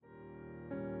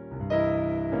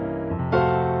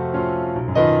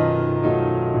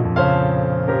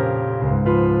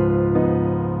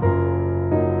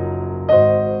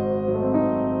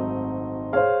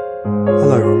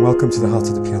welcome to the Heart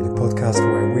of the Piano podcast,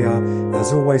 where we are,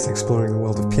 as always, exploring the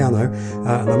world of piano.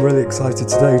 And I'm really excited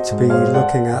today to be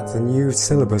looking at the new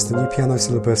syllabus, the new piano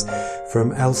syllabus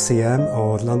from LCM,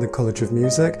 or London College of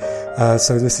Music.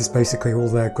 So this is basically all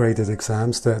their graded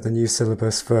exams, the new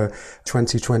syllabus for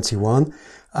 2021.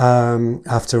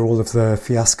 After all of the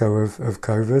fiasco of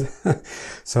COVID.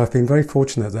 So I've been very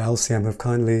fortunate that LCM have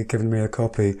kindly given me a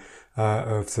copy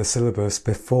of the syllabus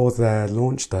before their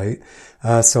launch date.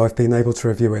 So I've been able to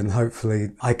review it, and hopefully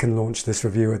I can launch this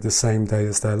review at the same day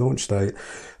as their launch date.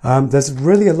 There's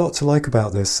really a lot to like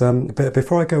about this. But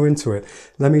before I go into it,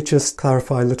 let me just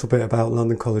clarify a little bit about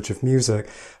London College of Music.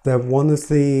 They're one of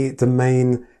the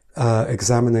main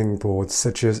examining boards,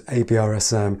 such as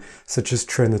ABRSM, such as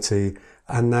Trinity,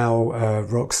 and now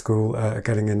Rock School are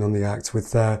getting in on the act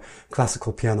with their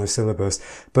classical piano syllabus.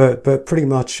 But pretty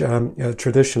much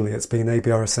traditionally it's been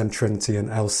ABRSM, Trinity and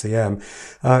LCM.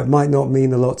 It might not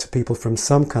mean a lot to people from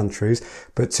some countries,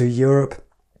 but to Europe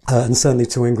and certainly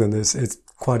to England it's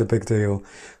quite a big deal.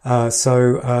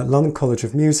 So London College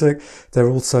of Music, they're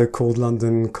also called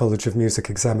London College of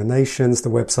Music Examinations. The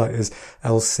website is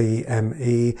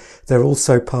LCME. They're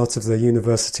also part of the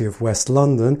University of West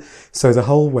London. So the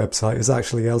whole website is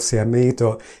actually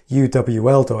lcme.uwl.ac.uk.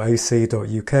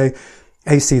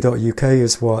 ac.uk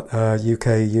is what UK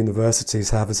universities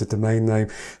have as a domain name.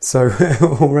 So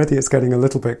already it's getting a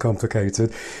little bit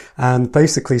complicated. And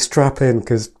basically strap in,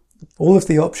 because all of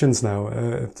the options now,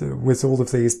 with all of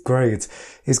these grades,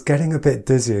 is getting a bit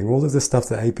dizzying. All of the stuff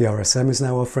that ABRSM is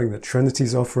now offering, that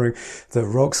Trinity's offering, that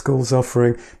Rock School's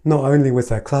offering, not only with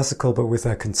their classical, but with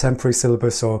their contemporary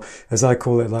syllabus, or as I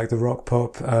call it, like the rock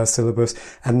pop syllabus.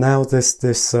 And now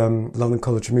this London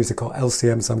College of Music, or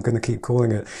LCM, as I'm going to keep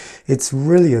calling it. It's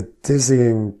really a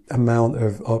dizzying amount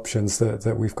of options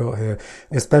that we've got here,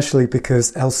 especially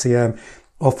because LCM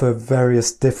offer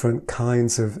various different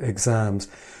kinds of exams.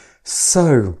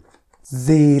 So,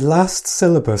 the last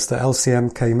syllabus that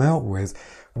LCM came out with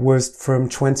was from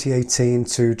 2018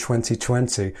 to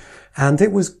 2020, and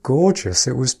it was gorgeous.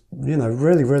 It was,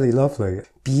 really, really lovely.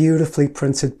 Beautifully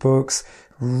printed books,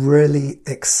 really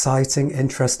exciting,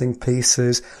 interesting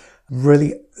pieces,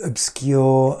 really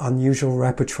obscure, unusual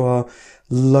repertoire,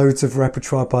 loads of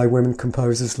repertoire by women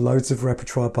composers, loads of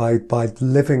repertoire by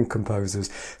living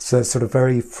composers. So it's sort of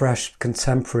very fresh,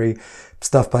 contemporary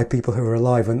stuff by people who are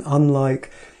alive. And unlike,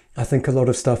 I think, a lot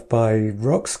of stuff by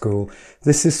Rock School,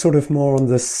 this is sort of more on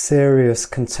the serious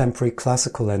contemporary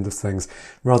classical end of things,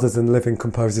 rather than living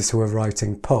composers who are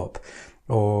writing pop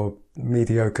or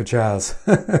mediocre jazz,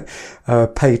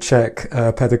 paycheck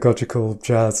pedagogical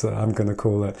jazz, I'm going to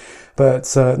call it. But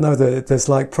no, there's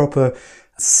like proper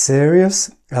serious,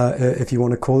 if you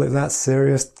want to call it that,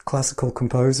 serious classical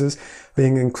composers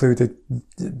being included,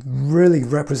 really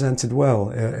represented well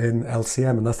in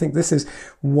LCM. And I think this is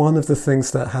one of the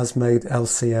things that has made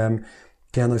LCM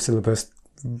piano syllabus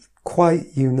quite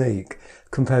unique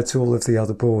compared to all of the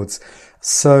other boards.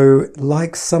 So,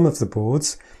 like some of the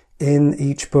boards, in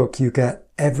each book you get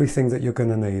everything that you're going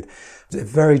to need. A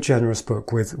very generous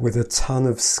book with a ton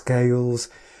of scales,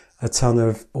 a ton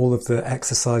of all of the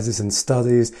exercises and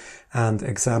studies and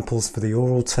examples for the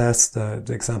oral test, the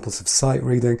examples of sight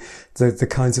reading, the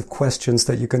kinds of questions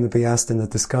that you're going to be asked in the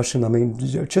discussion. I mean,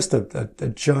 just a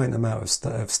giant amount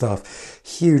of stuff,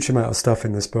 huge amount of stuff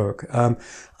in this book.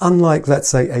 Unlike, let's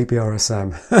say,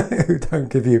 ABRSM, who don't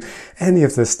give you any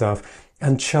of this stuff,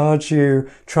 and try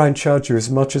and charge you as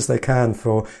much as they can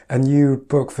for a new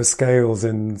book for scales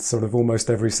in sort of almost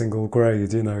every single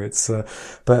grade.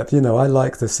 But I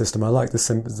like this system. I like this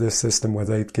system where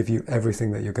they give you everything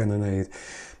that you're going to need.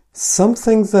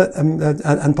 Something that,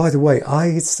 and by the way,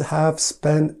 I have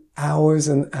spent hours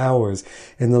and hours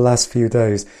in the last few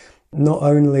days not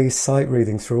only sight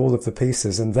reading through all of the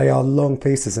pieces, and they are long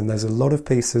pieces, and there's a lot of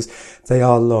pieces, they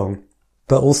are long,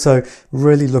 but also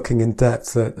really looking in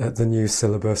depth at the new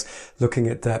syllabus, looking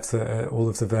at depth at all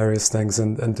of the various things,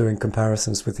 and doing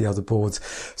comparisons with the other boards.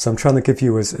 So I'm trying to give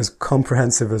you as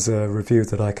comprehensive as a review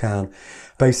that I can.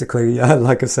 Basically,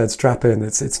 like I said, strap in.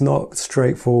 It's not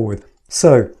straightforward.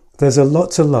 So there's a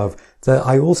lot to love.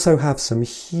 I also have some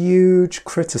huge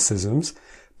criticisms,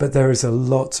 but there is a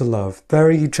lot to love.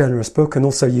 Very generous book, and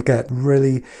also you get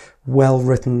really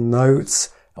well-written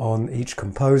notes on each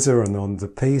composer and on the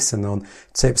piece and on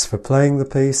tips for playing the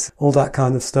piece, all that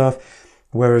kind of stuff.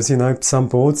 Whereas, some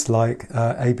boards like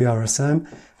ABRSM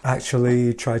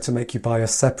actually try to make you buy a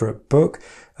separate book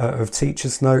of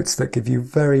teachers' notes that give you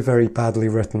very, very badly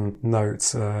written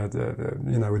notes,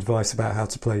 advice about how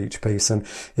to play each piece. And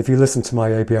if you listen to my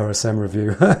ABRSM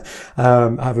review,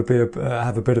 I have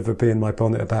a bit of a bee in my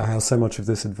bonnet about how so much of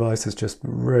this advice is just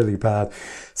really bad.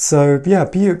 So yeah,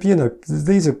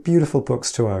 these are beautiful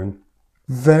books to own.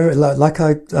 Very, like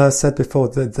I said before,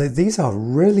 these are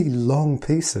really long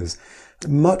pieces,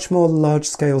 much more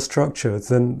large-scale structure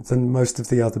than most of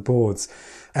the other boards.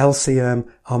 LCM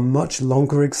are much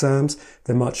longer exams,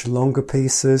 they're much longer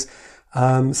pieces.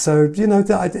 So,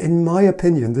 in my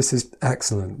opinion, this is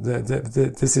excellent.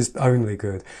 This is only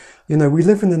good. We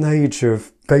live in an age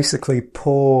of basically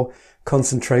poor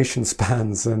concentration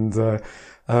spans and,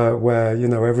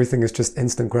 where, everything is just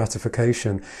instant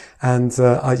gratification. And,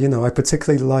 I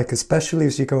particularly like, especially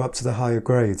as you go up to the higher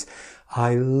grades,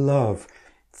 I love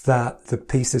that the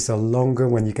pieces are longer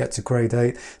when you get to grade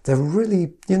 8. They're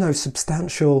really,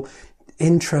 substantial,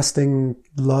 interesting,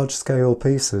 large-scale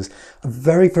pieces.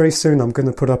 Very, very soon I'm going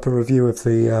to put up a review of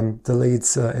the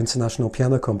Leeds International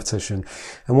Piano Competition.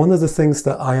 And one of the things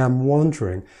that I am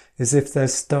wondering is if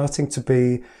there's starting to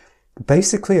be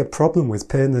basically a problem with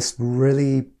pianists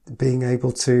really being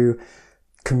able to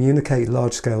communicate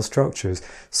large-scale structures.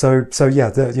 So yeah,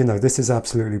 this is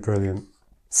absolutely brilliant.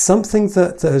 Something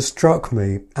that has struck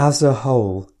me as a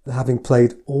whole, having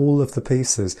played all of the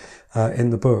pieces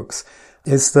in the books,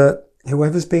 is that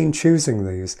whoever's been choosing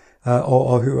these,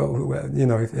 or who,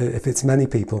 if it's many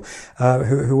people,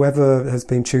 whoever has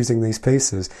been choosing these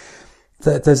pieces,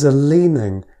 that there's a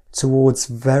leaning towards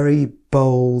very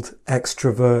bold,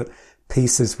 extrovert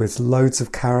pieces with loads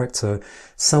of character,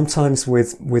 sometimes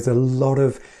with a lot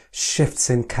of shifts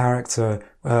in character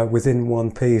within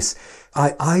one piece.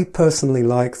 I personally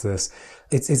like this.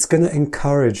 It's going to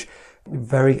encourage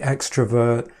very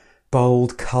extrovert,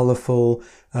 bold, colourful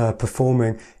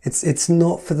performing. It's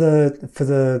not for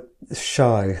the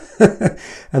shy.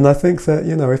 And I think that,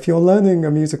 if you're learning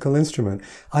a musical instrument,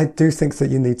 I do think that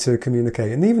you need to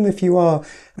communicate. And even if you are,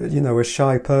 a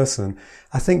shy person,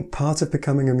 I think part of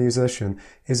becoming a musician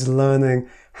is learning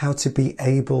how to be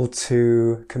able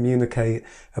to communicate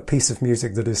a piece of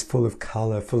music that is full of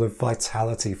colour, full of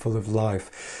vitality, full of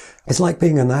life. It's like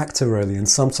being an actor, really, and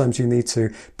sometimes you need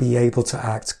to be able to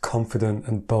act confident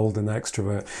and bold and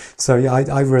extrovert. So yeah,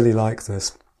 I really like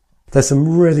this. There's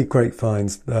some really great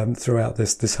finds throughout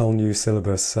this whole new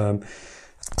syllabus.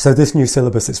 So this new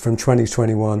syllabus is from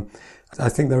 2021. I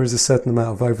think there is a certain amount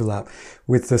of overlap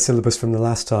with the syllabus from the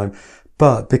last time.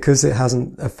 But because it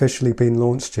hasn't officially been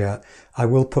launched yet, I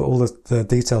will put all of the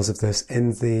details of this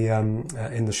in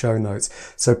the show notes.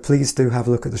 So please do have a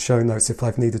look at the show notes if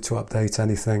I've needed to update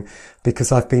anything,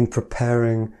 because I've been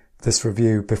preparing this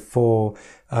review before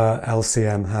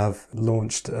LCM have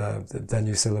launched their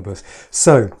new syllabus.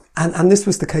 So, and this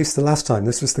was the case the last time.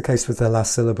 This was the case with their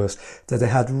last syllabus, that they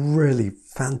had really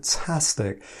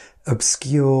fantastic,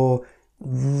 obscure,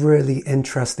 really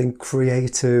interesting,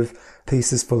 creative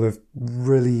pieces full of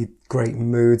really great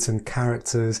moods and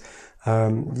characters.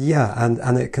 And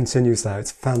it continues that.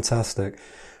 It's fantastic.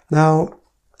 Now,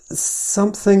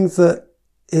 something that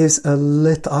is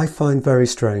I find very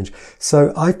strange.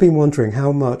 So I've been wondering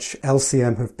how much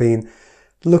LCM have been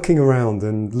looking around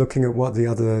and looking at what the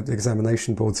other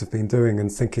examination boards have been doing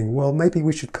and thinking, well, maybe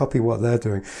we should copy what they're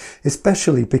doing,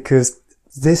 especially because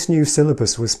this new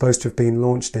syllabus was supposed to have been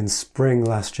launched in spring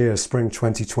last year, spring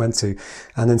 2020,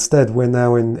 and instead we're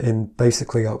now in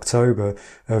basically October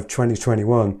of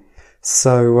 2021.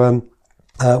 So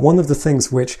one of the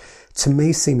things which to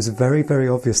me seems very, very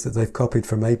obvious that they've copied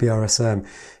from ABRSM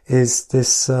is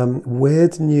this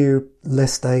weird new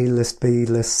List A, List B,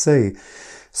 List C.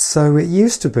 So it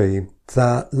used to be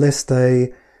that List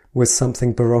A was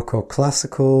something Baroque or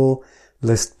classical,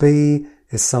 List B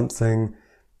is something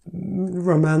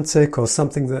romantic or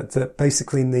something that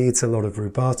basically needs a lot of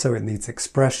rubato, it needs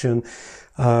expression,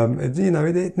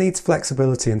 it needs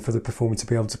flexibility and for the performer to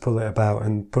be able to pull it about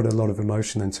and put a lot of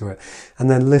emotion into it. And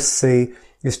then List C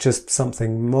is just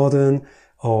something modern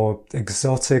or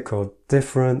exotic or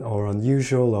different or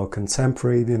unusual or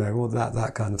contemporary, all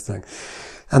that kind of thing.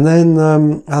 And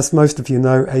then, as most of you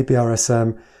know,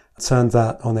 ABRSM turned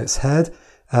that on its head.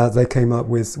 They came up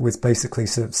with basically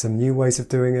some new ways of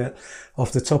doing it.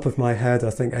 Off the top of my head,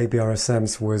 I think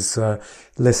ABRSM's was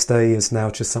List A is now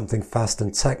just something fast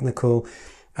and technical.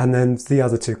 And then the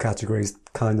other two categories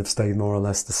kind of stayed more or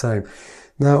less the same.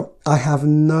 Now, I have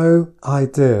no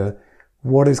idea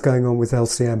what is going on with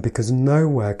LCM because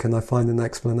nowhere can I find an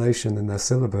explanation in their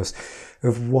syllabus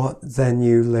of what their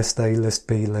new List A, List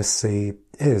B, List C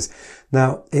is.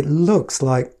 Now, it looks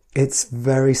like it's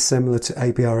very similar to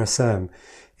ABRSM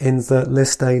in that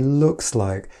List A looks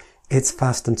like it's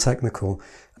fast and technical,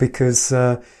 because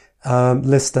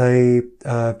List A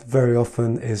very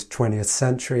often is 20th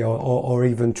century or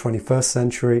even 21st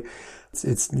century.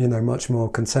 It's much more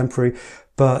contemporary,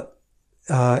 but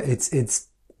it's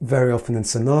very often in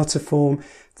sonata form.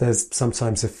 There's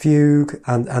sometimes a fugue,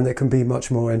 and it can be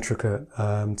much more intricate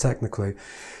technically.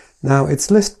 Now, it's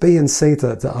List B and C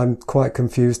that I'm quite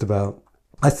confused about.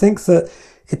 I think that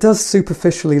it does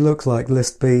superficially look like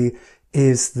List B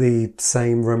is the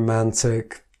same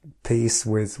romantic piece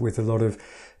with a lot of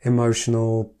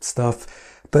emotional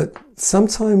stuff. But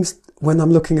sometimes when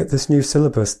I'm looking at this new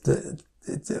syllabus,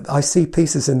 I see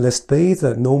pieces in List B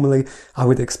that normally I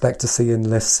would expect to see in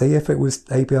List C if it was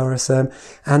ABRSM,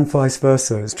 and vice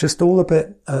versa. It's just all a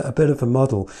bit of a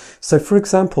muddle. So, for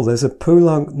example, there's a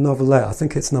Poulenc novelette, I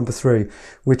think it's number 3,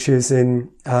 which is in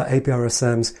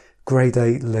ABRSM's Grade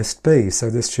 8 List B.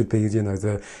 So this should be,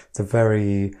 the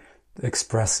very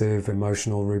expressive,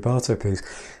 emotional rubato piece.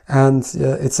 And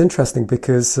it's interesting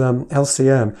because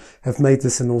LCM have made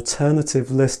this an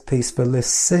alternative Liszt piece for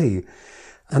List C.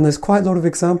 And there's quite a lot of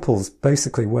examples,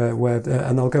 basically, where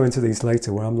and I'll go into these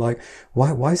later, where I'm like,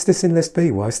 why is this in List B?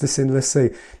 Why is this in List C?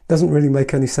 It doesn't really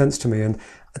make any sense to me, and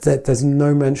there's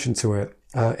no mention to it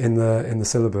in the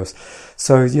syllabus.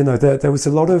 So, there was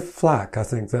a lot of flack, I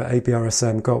think, that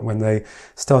ABRSM got when they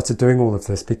started doing all of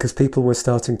this, because people were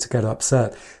starting to get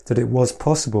upset that it was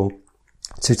possible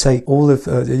to take all of,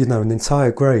 an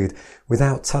entire grade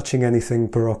without touching anything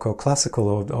Baroque or classical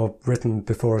or written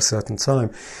before a certain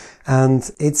time. And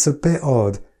it's a bit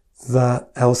odd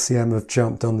that LCM have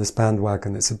jumped on this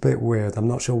bandwagon. It's a bit weird. I'm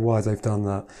not sure why they've done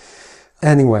that.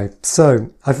 Anyway, so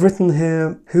I've written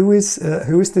here, who is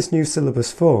this new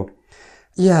syllabus for?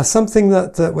 Yeah, something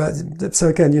so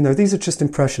again, these are just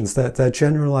impressions. They're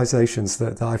generalizations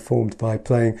that I formed by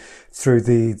playing through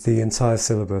the entire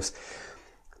syllabus.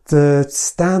 The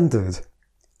standard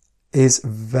is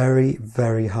very,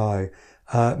 very high,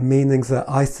 meaning that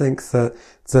I think that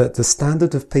the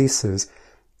standard of pieces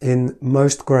in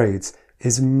most grades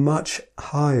is much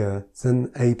higher than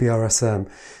ABRSM.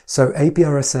 So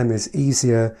ABRSM is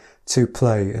easier to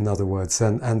play, in other words,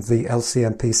 and the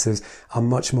LCM pieces are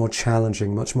much more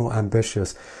challenging, much more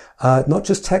ambitious, not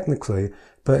just technically,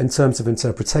 but in terms of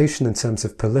interpretation, in terms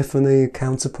of polyphony,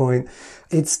 counterpoint.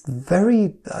 It's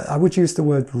very, I would use the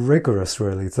word rigorous,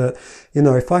 really, that,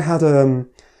 if I had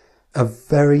a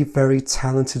very, very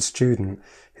talented student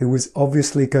who was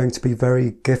obviously going to be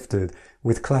very gifted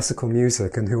with classical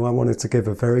music and who I wanted to give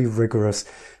a very rigorous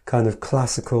kind of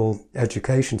classical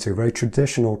education to, very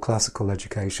traditional classical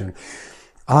education,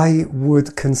 I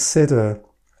would consider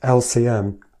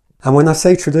LCM. And when I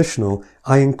say traditional,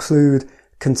 I include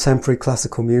contemporary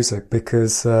classical music,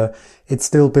 because it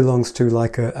still belongs to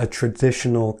like a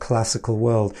traditional classical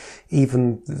world,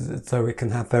 even though it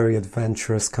can have very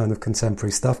adventurous kind of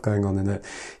contemporary stuff going on in it.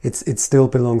 It still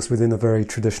belongs within a very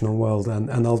traditional world,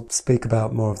 and I'll speak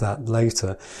about more of that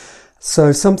later.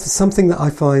 So something that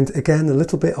I find, again, a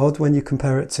little bit odd when you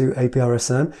compare it to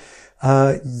ABRSM,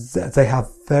 they have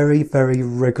very, very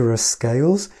rigorous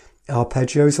scales,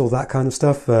 arpeggios, all that kind of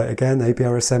stuff. Again,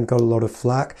 ABRSM got a lot of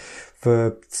flack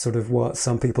for sort of what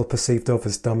some people perceived of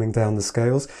as dumbing down the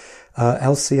scales.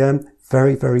 LCM,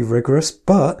 very, very rigorous,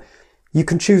 but you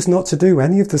can choose not to do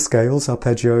any of the scales,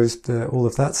 arpeggios, all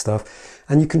of that stuff,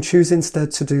 and you can choose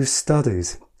instead to do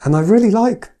studies. And I really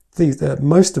like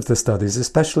most of the studies,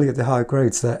 especially at the higher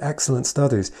grades. They're excellent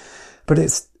studies. But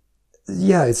it's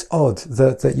odd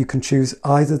that you can choose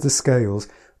either the scales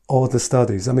or the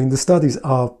studies. I mean, the studies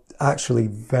are actually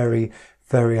very,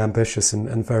 very ambitious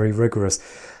and very rigorous.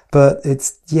 But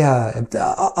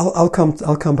I'll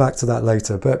come back to that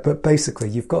later. But basically,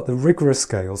 you've got the rigorous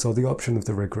scales, or the option of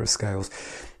the rigorous scales,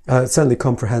 certainly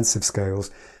comprehensive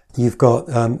scales. You've got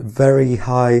very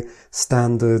high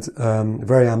standard,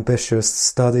 very ambitious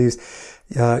studies.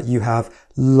 You have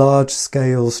large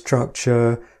scale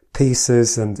structure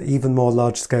pieces, and even more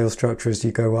large scale structure as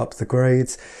you go up the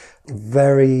grades.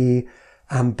 Very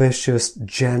ambitious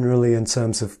generally in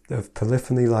terms of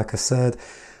polyphony, like I said.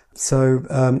 So,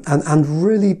 and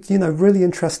really, really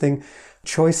interesting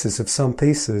choices of some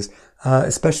pieces,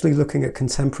 especially looking at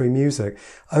contemporary music,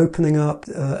 opening up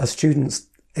a student's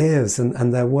ears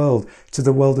and their world to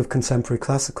the world of contemporary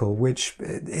classical, which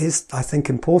is, I think,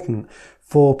 important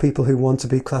for people who want to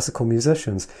be classical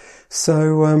musicians.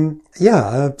 So, I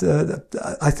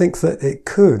think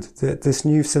that this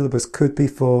new syllabus could be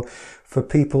for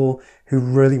people who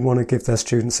really want to give their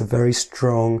students a very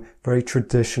strong, very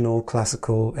traditional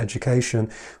classical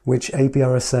education, which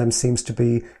ABRSM seems to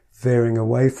be veering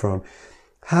away from.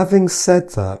 Having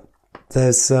said that,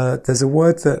 There's a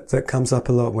word that comes up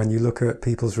a lot when you look at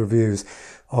people's reviews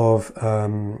of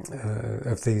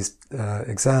these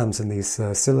exams and these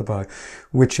syllabi,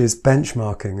 which is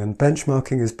benchmarking. And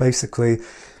benchmarking is basically,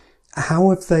 how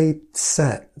have they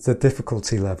set the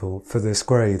difficulty level for this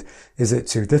grade? Is it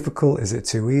too difficult? Is it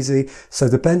too easy? So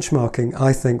the benchmarking,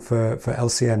 I think, for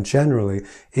LCM generally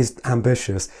is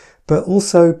ambitious. But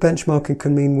also benchmarking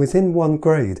can mean within one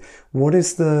grade. What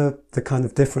is the kind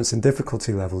of difference in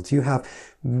difficulty level? Do you have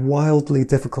wildly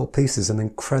difficult pieces and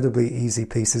incredibly easy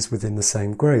pieces within the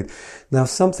same grade? Now,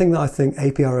 something that I think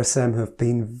APRSM have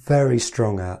been very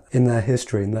strong at in their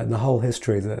history, in the whole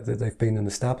history that they've been in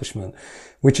establishment,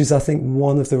 which is, I think,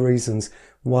 one of the reasons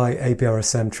why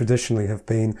APRSM traditionally have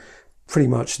been pretty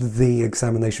much the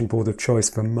examination board of choice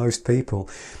for most people,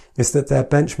 is that their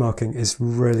benchmarking is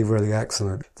really, really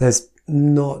excellent. There's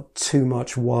not too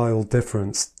much wild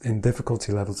difference in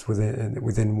difficulty levels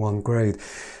within one grade.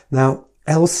 Now,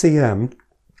 LCM,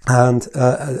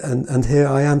 and here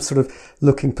I am sort of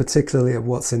looking particularly at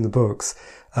what's in the books,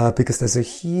 because there's a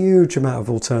huge amount of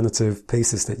alternative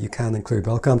pieces that you can include,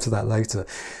 but I'll come to that later.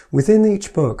 Within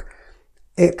each book,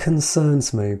 it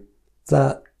concerns me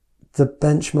that the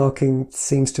benchmarking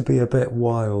seems to be a bit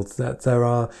wild, that there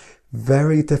are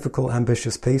very difficult,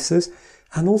 ambitious pieces,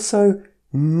 and also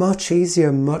much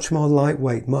easier, much more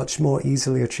lightweight, much more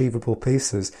easily achievable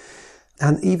pieces.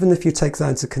 And even if you take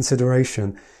that into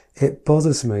consideration, it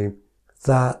bothers me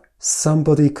that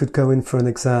somebody could go in for an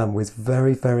exam with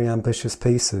very, very ambitious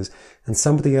pieces, and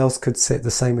somebody else could sit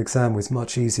the same exam with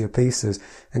much easier pieces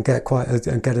and get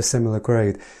a similar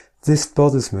grade. This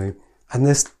bothers me, and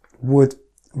this would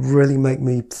really make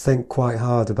me think quite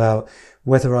hard about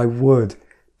whether I would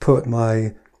put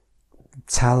my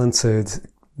talented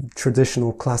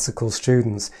traditional classical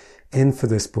students in for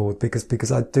this board,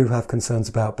 because I do have concerns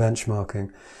about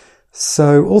benchmarking.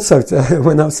 So also,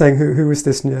 when I was saying who is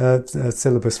this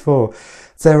syllabus for,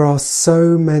 there are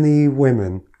so many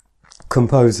women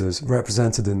composers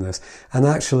represented in this. And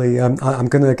actually, I'm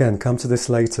going to again come to this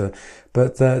later,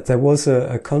 but there was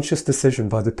a conscious decision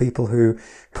by the people who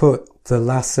put the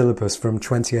last syllabus from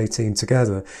 2018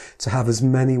 together to have as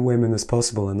many women as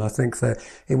possible. And I think that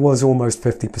it was almost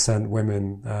 50%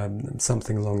 women,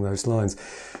 something along those lines.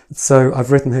 So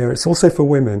I've written here, it's also for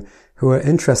women who are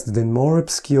interested in more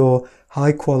obscure,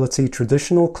 high quality,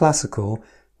 traditional classical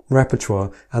repertoire.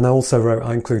 And I also wrote,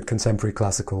 I include contemporary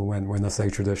classical when I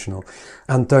say traditional,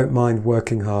 and don't mind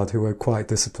working hard, who are quite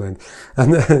disciplined.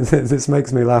 And this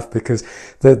makes me laugh because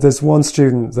there's one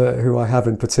student who I have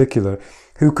in particular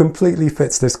who completely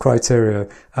fits this criteria,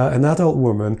 an adult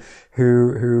woman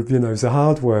who is a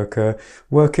hard worker,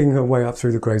 working her way up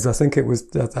through the grades. I think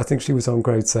she was on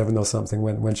grade 7 or something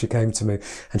when she came to me,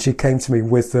 and she came to me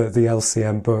with the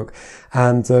LCM book.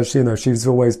 And, she was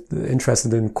always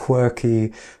interested in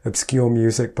quirky, obscure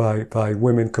music by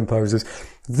women composers.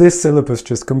 This syllabus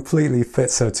just completely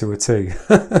fits her to a T.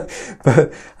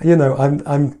 But,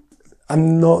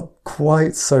 I'm not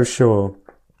quite so sure.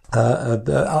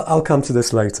 I'll come to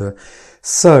this later.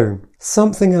 So,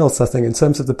 something else I think in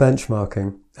terms of the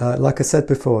benchmarking, like I said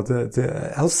before,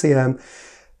 the LCM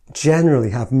generally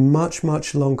have much,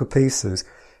 much longer pieces.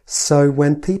 So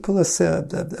when people are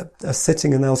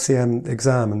sitting an LCM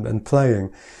exam and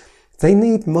playing, they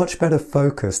need much better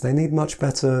focus. They need much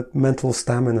better mental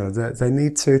stamina. They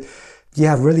need to,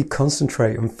 really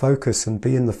concentrate and focus and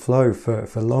be in the flow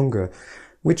for longer,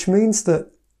 which means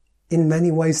that in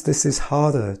many ways, this is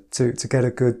harder to get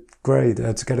a good grade,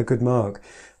 to get a good mark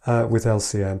with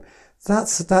LCM.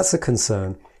 That's a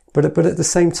concern. But at the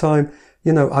same time,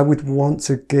 I would want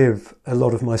to give a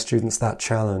lot of my students that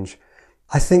challenge.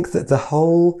 I think that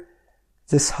all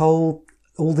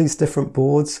these different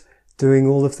boards doing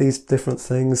all of these different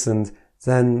things, and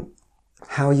then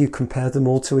how you compare them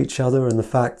all to each other, and the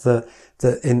fact that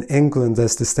in England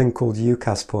there's this thing called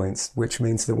UCAS points, which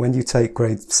means that when you take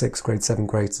grade 6, grade 7,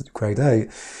 grade 8,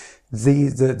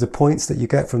 the points that you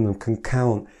get from them can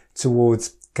count towards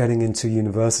getting into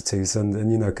universities and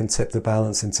can tip the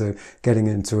balance into getting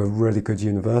into a really good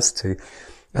university.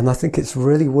 And I think it's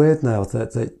really weird now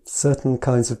that certain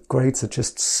kinds of grades are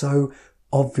just so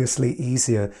obviously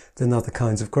easier than other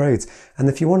kinds of grades. And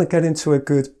if you want to get into a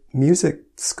good music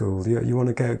school, you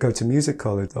want to go to music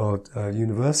college or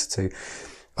university,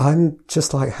 I'm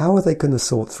just like, how are they going to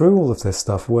sort through all of this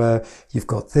stuff where you've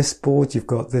got this board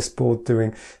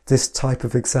doing this type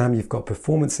of exam, you've got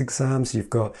performance exams, you've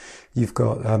got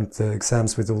the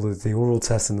exams with all of the oral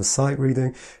tests and the sight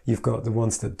reading, you've got the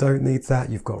ones that don't need that,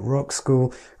 you've got rock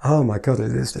school. Oh my God,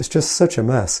 it's just such a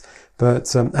mess.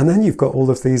 But and then you've got all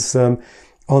of these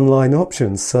online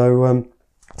options. So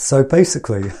So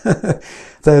basically,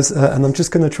 and I'm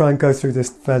just going to try and go through this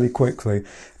fairly quickly,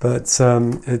 but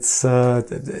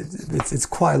it's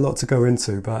quite a lot to go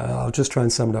into, but I'll just try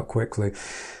and sum it up quickly.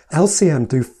 LCM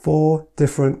do 4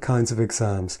 different kinds of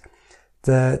exams.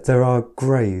 There are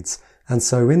grades, and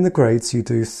so in the grades you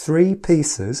do 3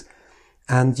 pieces,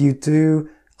 and you do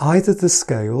either the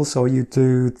scales or you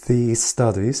do the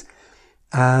studies.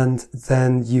 And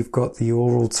then you've got the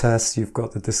oral tests, you've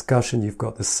got the discussion, you've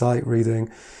got the sight reading.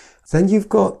 Then you've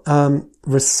got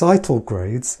recital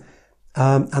grades.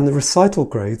 And the recital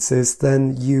grades is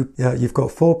then you've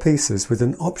got 4 pieces with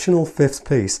an optional 5th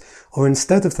piece. Or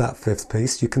instead of that 5th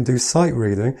piece, you can do sight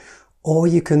reading or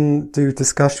you can do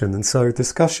discussion. And so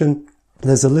discussion,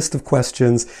 there's a list of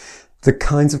questions, the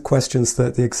kinds of questions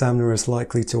that the examiner is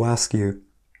likely to ask you.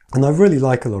 And I really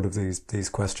like a lot of these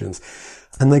questions.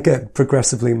 And they get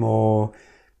progressively more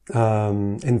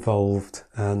involved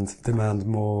and demand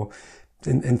more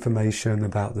information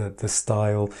about the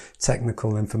style,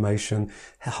 technical information,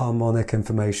 harmonic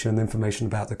information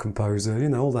about the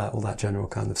composer, all that general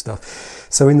kind of stuff.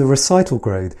 So in the recital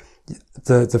grade,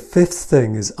 the 5th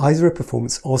thing is either a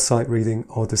performance or sight reading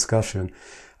or discussion.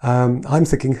 I'm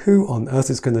thinking, who on earth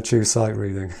is going to choose sight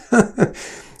reading?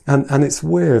 And it's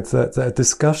weird that a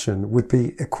discussion would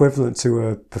be equivalent to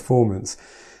a performance.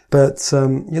 But,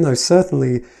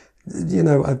 certainly,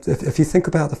 if you think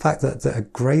about the fact that a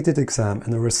graded exam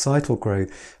and a recital grade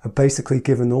are basically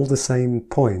given all the same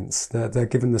points, they're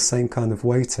given the same kind of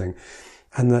weighting,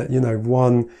 and that,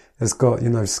 one has got,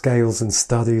 scales and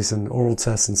studies and oral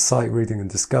tests and sight reading and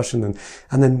discussion,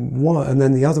 and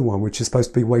then the other one, which is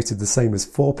supposed to be weighted the same as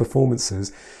 4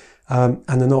 performances, and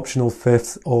an optional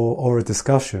 5th or a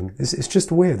discussion. It's just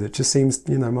weird. It just seems,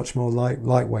 much more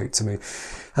lightweight to me.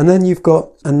 And then you've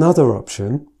got another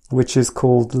option, which is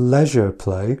called leisure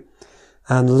play.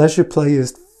 And leisure play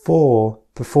is 4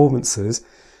 performances.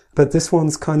 But this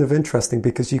one's kind of interesting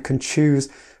because you can choose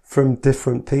from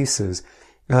different pieces,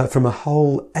 from a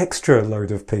whole extra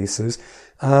load of pieces,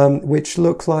 which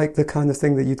look like the kind of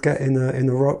thing that you'd get in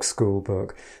a rock school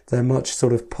book. They're much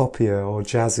sort of poppier or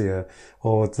jazzier,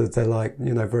 or they're like,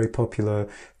 very popular,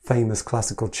 famous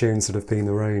classical tunes that have been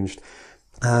arranged.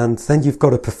 And then you've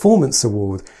got a performance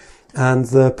award. And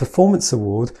the performance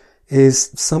award is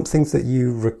something that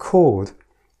you record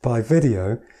by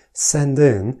video, send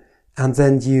in, and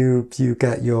then you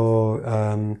get your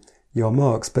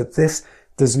marks. But this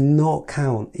does not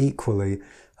count equally.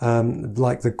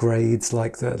 Like the grades,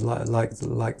 like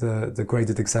the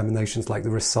graded examinations, like the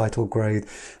recital grade,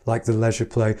 like the leisure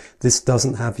play. This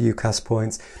doesn't have UCAS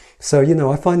points. So,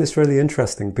 I find this really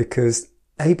interesting because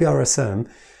ABRSM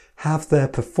have their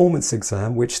performance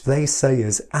exam, which they say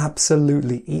is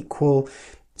absolutely equal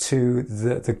to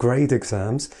the grade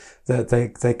exams, that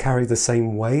they carry the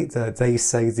same weight, that they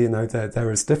say,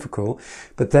 they're as difficult.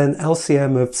 But then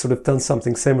LCM have sort of done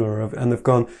something similar and have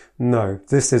gone, no,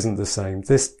 this isn't the same.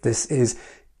 This is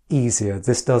easier.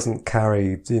 This doesn't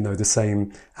carry, the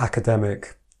same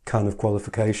academic kind of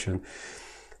qualification.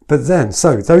 But then,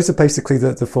 so those are basically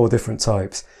the 4 different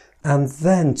types. And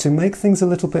then to make things a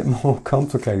little bit more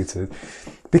complicated,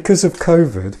 because of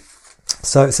COVID,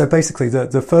 so basically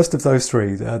the first of those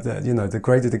 3, the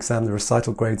graded exam, the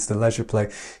recital grades, the leisure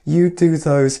play, you do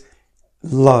those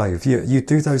live. You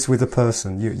do those with a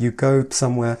person. You go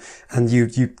somewhere and you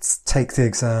take the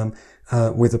exam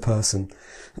with a person.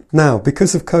 Now,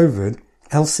 because of COVID,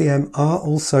 LCM are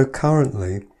also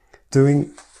currently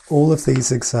doing all of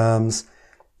these exams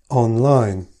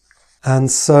online.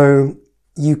 And so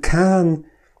you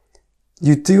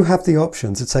do have the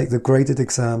option to take the graded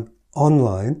exam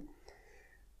online,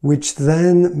 which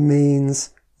then means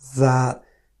that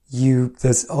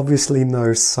there's obviously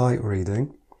no sight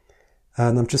reading.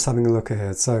 And I'm just having a look at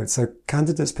here. So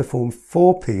candidates perform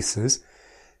 4 pieces,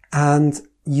 and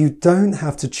you don't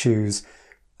have to choose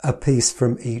a piece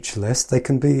from each list. They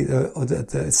can be,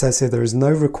 it says here, there is no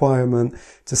requirement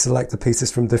to select the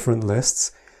pieces from different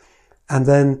lists. And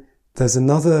then there's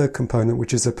another component,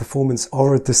 which is a performance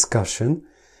or a discussion.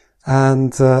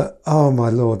 And, oh my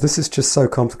Lord, this is just so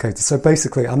complicated. So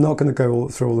basically, I'm not going to go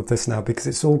through all of this now because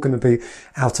it's all going to be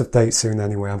out of date soon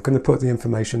anyway. I'm going to put the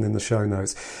information in the show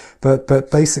notes. But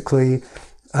basically,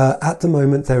 at the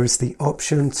moment, there is the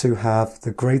option to have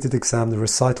the graded exam, the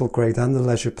recital grade and the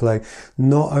leisure play,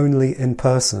 not only in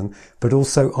person, but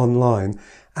also online.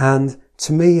 And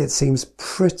to me, it seems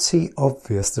pretty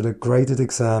obvious that a graded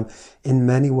exam in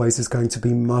many ways is going to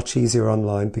be much easier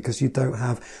online because you don't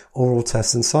have oral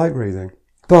tests and sight reading.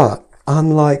 But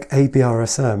unlike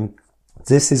ABRSM,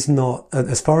 this is not,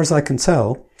 as far as I can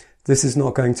tell, This is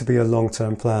not going to be a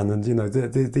long-term plan, and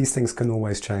these things can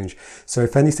always change. So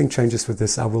if anything changes with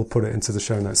this, I will put it into the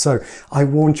show notes. So I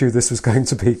warned you this was going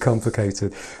to be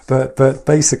complicated, but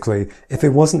basically, if it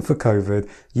wasn't for COVID,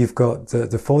 you've got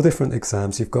the 4 different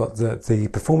exams. You've got the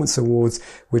performance awards,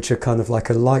 which are kind of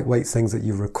like a lightweight thing that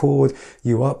you record,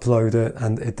 you upload it,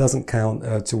 and it doesn't count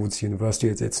towards university.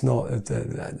 It's not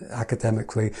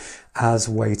academically as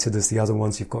weighted as the other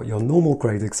ones. You've got your normal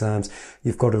grade exams,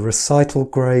 you've got a recital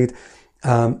grade,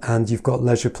 and you've got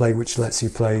leisure play, which lets you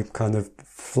play kind of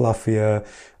fluffier,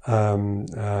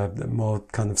 more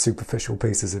kind of superficial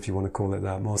pieces, if you want to call it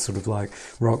that, more sort of like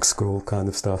rock school kind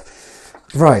of stuff.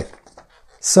 Right.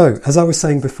 So, as I was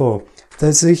saying before,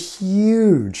 there's a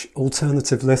huge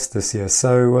alternative list this year.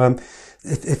 So,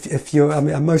 if you're,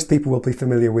 most people will be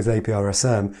familiar with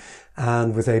ABRSM.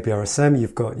 And with ABRSM,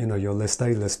 you've got, your list A,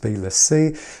 list B, list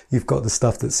C. You've got the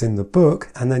stuff that's in the book,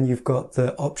 and then you've got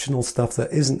the optional stuff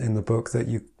that isn't in the book that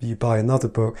you buy another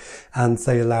book, and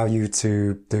they allow you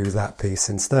to do that piece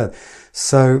instead.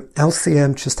 So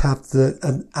LCM just have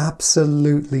an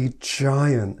absolutely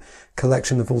giant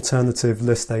collection of alternative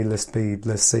list A, list B,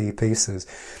 list C pieces.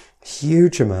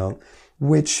 Huge amount,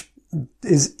 which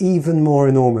is even more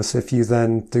enormous if you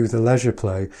then do the leisure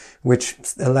play, which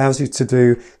allows you to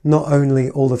do not only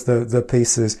all of the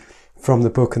pieces from the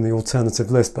book and the alternative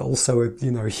list, but also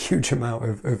a huge amount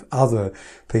of other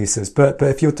pieces. But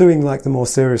if you're doing like the more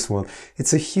serious one,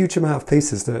 it's a huge amount of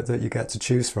pieces that you get to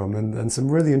choose from, and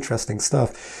some really interesting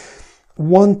stuff.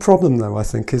 One problem though, I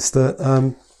think, is that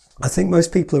I think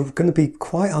most people are going to be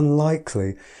quite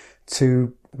unlikely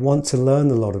to want to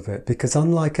learn a lot of it, because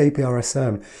unlike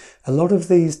ABRSM, a lot of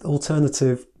these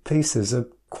alternative pieces are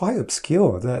quite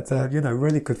obscure. They're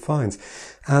really good finds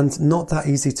and not that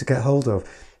easy to get hold of.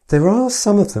 There are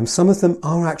some of them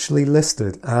are actually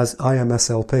listed as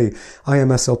IMSLP.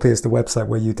 IMSLP is the website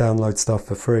where you download stuff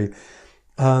for free.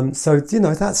 So,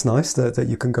 that's nice that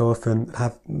you can go off and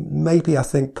have maybe, I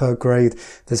think per grade,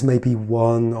 there's maybe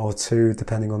 1 or 2,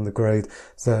 depending on the grade,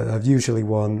 that have usually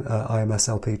won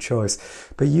IMSLP choice.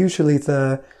 But usually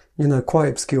they're, quite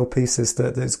obscure pieces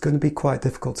that it's going to be quite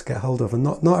difficult to get hold of. And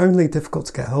not only difficult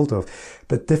to get hold of,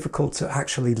 but difficult to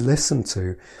actually listen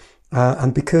to.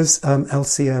 And because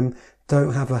LCM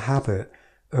don't have a habit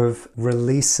of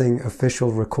releasing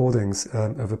official recordings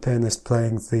of a pianist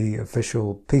playing the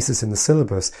official pieces in the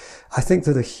syllabus, I think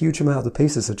that a huge amount of the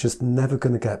pieces are just never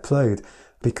going to get played,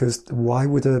 because why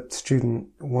would a student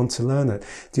want to learn it?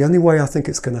 The only way I think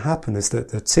it's going to happen is that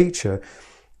the teacher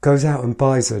goes out and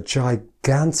buys a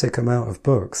gigantic amount of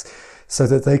books so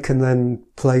that they can then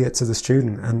play it to the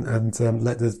student and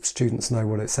let the students know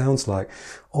what it sounds like.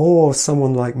 Or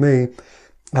someone like me,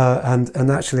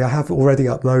 and actually I have already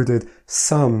uploaded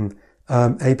some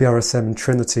ABRSM and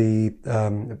Trinity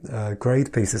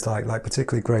grade pieces, like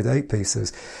particularly grade 8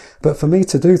 pieces. But for me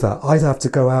to do that, I'd have to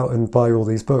go out and buy all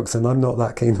these books, and I'm not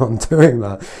that keen on doing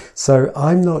that. So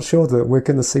I'm not sure that we're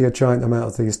going to see a giant amount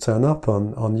of these turn up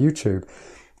on YouTube.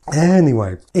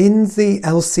 Anyway, in the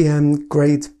LCM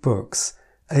grade books,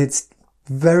 it's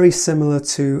very similar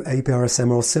to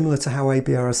ABRSM, or similar to how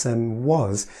ABRSM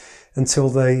was, until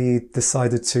they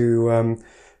decided to,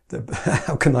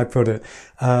 how can I put it,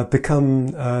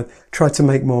 try to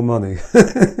make more money.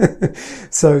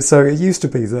 So it used to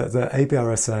be that the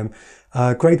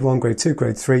ABRSM, grade 1, grade 2,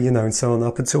 grade 3, and so on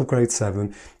up until grade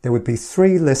 7, there would be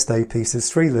 3 list A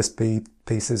pieces, 3 list B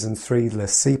pieces, and 3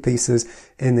 list C pieces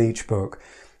in each book.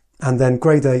 And then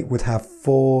grade 8 would have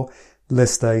 4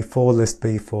 list A, 4 list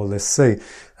B, 4 list C.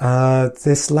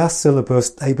 This last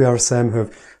syllabus,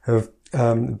 ABRSM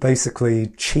have basically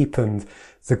cheapened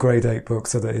the grade 8 book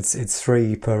so that it's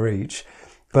 3 per each.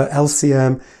 But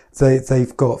LCM,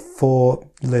 they've got 4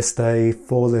 list A,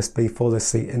 4 list B, 4 list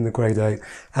C in the grade 8,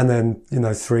 and then,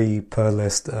 3 per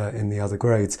list in the other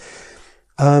grades.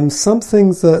 Something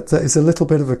that is a little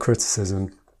bit of a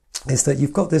criticism is that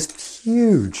you've got this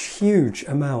huge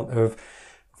amount of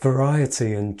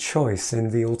variety and choice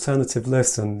in the alternative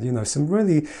list, and, some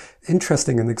really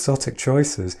interesting and exotic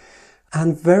choices.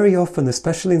 And very often,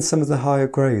 especially in some of the higher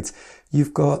grades,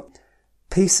 you've got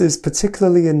pieces,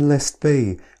 particularly in list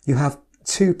B, you have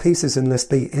 2 pieces in list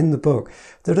B in the book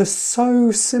that are so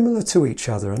similar to each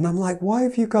other. And I'm like, why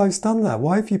have you guys done that?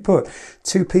 Why have you put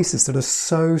 2 pieces that are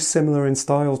so similar in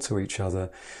style to each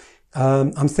other?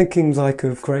 I'm thinking like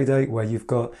of grade 8, where you've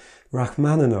got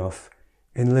Rachmaninoff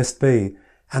in list B,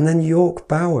 and then York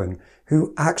Bowen,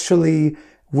 who actually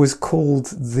was called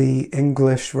the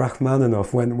English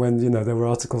Rachmaninoff when there were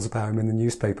articles about him in the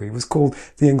newspaper. He was called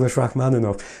the English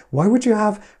Rachmaninoff. Why would you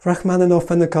have Rachmaninoff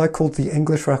and a guy called the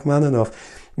English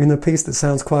Rachmaninoff? in a piece that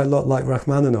sounds quite a lot like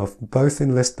Rachmaninoff, both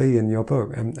in List B in your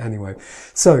book. Anyway,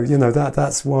 so, you know,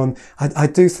 that's one. I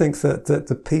do think that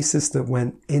the pieces that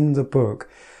went in the book,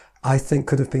 I think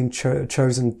could have been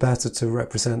chosen better to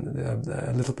represent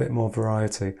a little bit more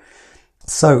variety.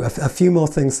 So a few more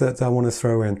things that I want to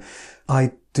throw in.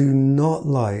 I do not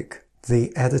like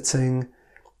the editing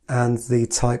and the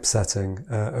typesetting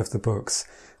of the books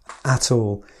at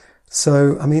all.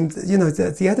 So, I mean, you know,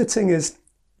 the editing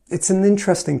it's an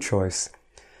interesting choice.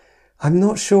 I'm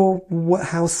not sure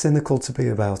how cynical to be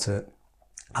about it.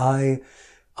 I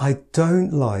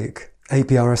don't like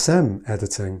ABRSM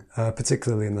editing,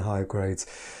 particularly in the higher grades.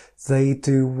 They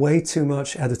do way too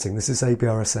much editing. This is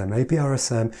ABRSM.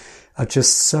 ABRSM are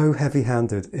just so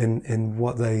heavy-handed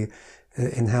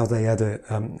in how they edit,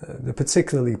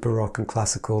 particularly Baroque and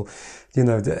classical. You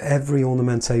know, every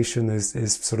ornamentation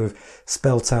is sort of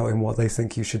spelt out in what they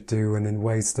think you should do, and in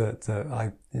ways that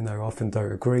I, you know, often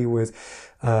don't agree with.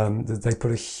 They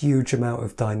put a huge amount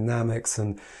of dynamics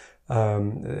and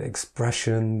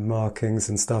expression markings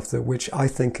and stuff which I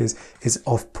think is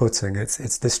off-putting.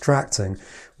 It's distracting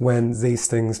when these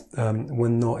things were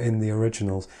not in the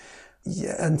originals.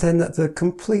 Yeah, and then at the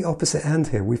complete opposite end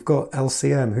here, we've got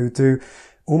LCM, who do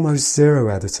almost zero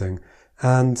editing.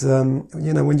 And,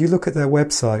 you know, when you look at their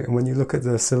website and when you look at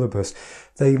their syllabus,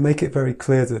 they make it very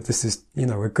clear that this is, you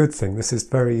know, a good thing. This is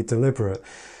very deliberate.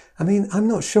 I mean, I'm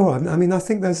not sure. I mean, I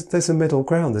think there's a middle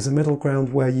ground. There's a middle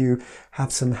ground where you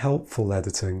have some helpful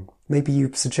editing. Maybe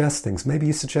you suggest things. Maybe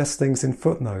you suggest things in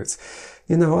footnotes.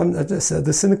 You know,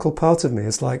 the cynical part of me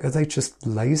is like, are they just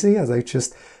lazy? Are they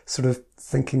just sort of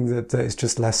thinking that it's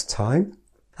just less time?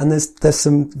 And there's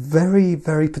some very,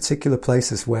 very particular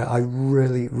places where I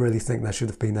really, really think there should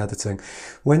have been editing.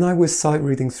 When I was sight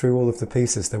reading through all of the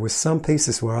pieces, there were some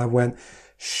pieces where I went,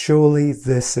 surely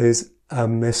this is a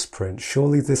misprint.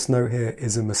 Surely this note here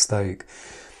is a mistake.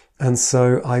 And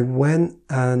so I went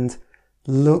and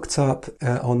looked up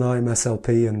on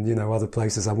IMSLP and, you know, other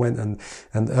places. I went and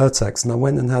Urtext, and I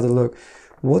went and had a look.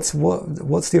 What's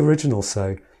the original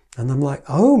say? And I'm like,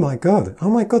 oh my God,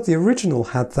 the original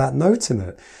had that note in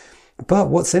it. But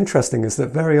what's interesting is that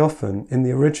very often in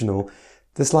the original,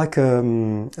 there's like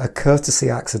a courtesy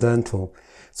accidental.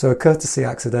 So a courtesy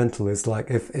accidental is like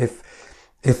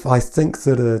if I think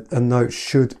that a note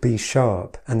should be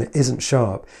sharp and it isn't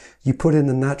sharp, you put in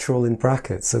a natural in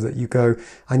brackets so that you go,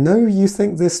 I know you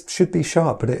think this should be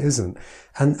sharp, but it isn't.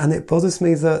 And it bothers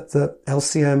me that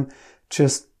LCM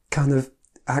just kind of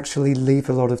actually leave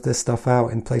a lot of this stuff out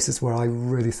in places where I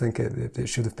really think it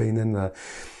should have been in there.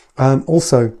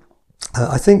 Also,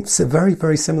 I think it's very,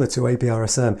 very similar to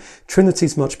ABRSM.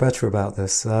 Trinity's much better about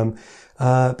this. But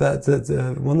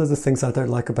one of the things I don't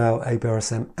like about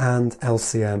ABRSM and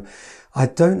LCM, I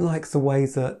don't like the way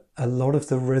that a lot of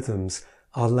the rhythms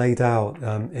are laid out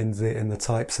in the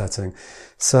typesetting.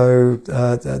 So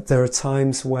there are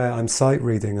times where I'm sight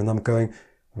reading and I'm going,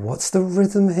 what's the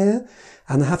rhythm here?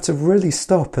 And I have to really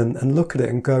stop and look at it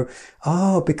and go,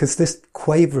 because this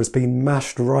quaver has been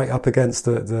mashed right up against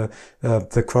the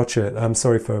crotchet. I'm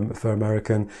sorry for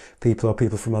American people or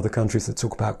people from other countries that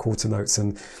talk about quarter notes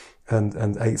and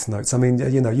eighth notes. I mean,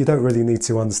 you know, you don't really need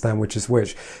to understand which is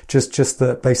which. Just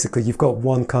that basically you've got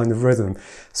one kind of rhythm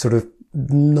sort of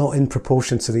not in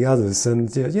proportion to the others.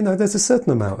 And, you know, there's a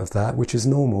certain amount of that, which is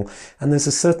normal. And there's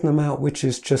a certain amount which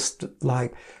is just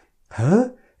like,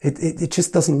 It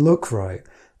just doesn't look right.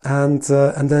 And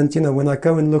then, you know, when I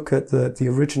go and look at the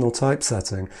original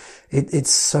typesetting,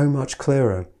 it's so much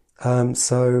clearer.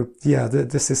 So yeah,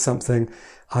 this is something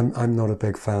I'm not a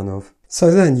big fan of.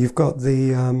 So then you've got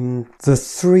the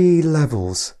 3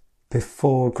 levels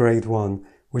before grade 1,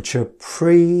 which are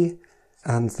pre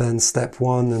and then step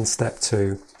 1 and step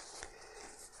 2.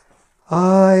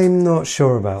 I'm not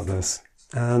sure about this,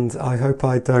 and I hope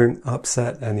I don't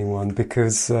upset anyone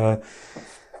because,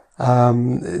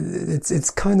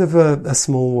 it's kind of a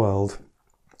small world,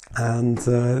 and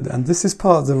this is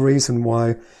part of the reason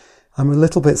why I'm a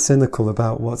little bit cynical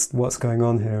about what's going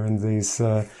on here in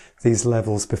these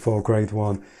levels before grade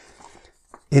 1.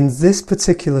 In this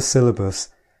particular syllabus,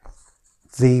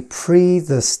 the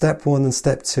step 1 and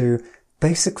step 2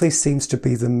 basically seems to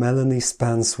be the Melanie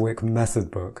Spanswick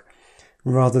method book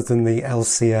rather than the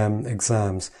LCM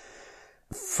exams.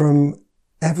 From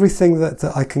everything that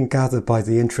I can gather by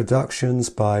the introductions,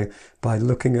 by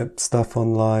looking at stuff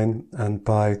online, and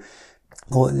by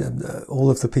all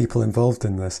of the people involved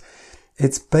in this,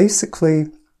 it's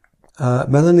basically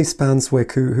Melanie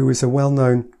Spanswick, who is a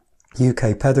well-known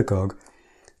UK pedagogue,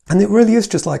 and it really is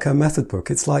just like her method book.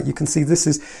 It's like you can see this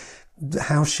is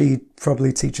how she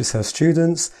probably teaches her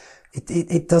students.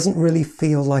 it doesn't really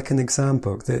feel like an exam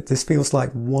book. This feels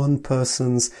like one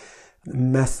person's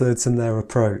methods and their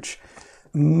approach.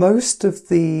 Most of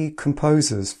the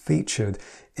composers featured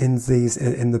in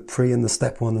the pre and the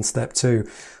step 1 and step 2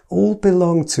 all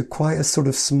belong to quite a sort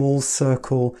of small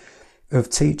circle of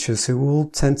teachers who all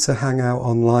tend to hang out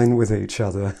online with each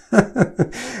other.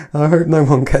 I hope no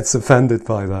one gets offended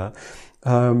by that.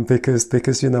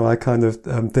 Because, you know, I kind of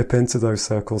dip into those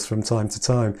circles from time to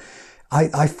time.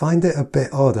 I find it a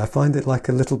bit odd. I find it like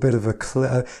a little bit of a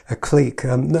clique.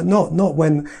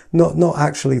 Not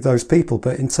actually those people,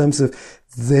 but in terms of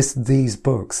these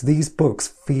books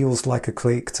feels like a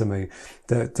clique to me.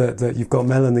 That you've got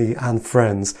Melanie and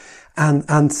friends,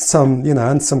 and some, you know,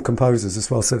 and some composers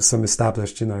as well. So some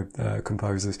established, you know,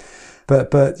 composers.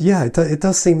 But yeah, it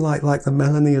does seem like the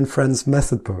Melanie and Friends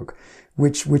method book,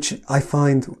 which I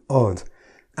find odd.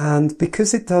 And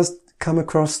because it does come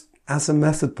across as a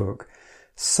method book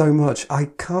so much, I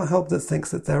can't help but think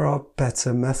that there are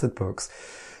better method books.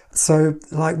 So,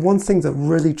 like, one thing that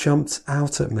really jumped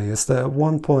out at me is that at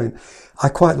one point, I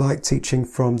quite like teaching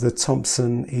from the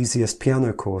Thompson Easiest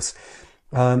Piano course.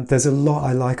 There's a lot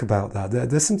I like about that.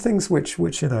 There's some things which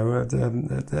you know,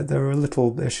 there are a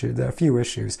little issue, there are a few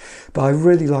issues, but I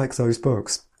really like those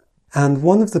books. And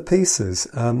one of the pieces,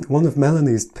 one of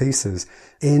Melanie's pieces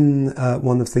in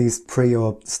one of these pre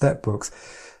or step books,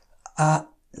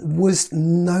 was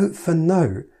note for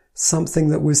note something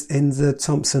that was in the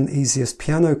Thompson Easiest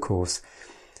Piano course,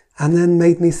 and then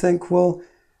made me think, well,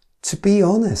 to be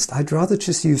honest, I'd rather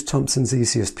just use Thompson's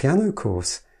Easiest Piano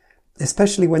course,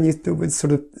 especially when you would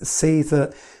sort of see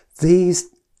that these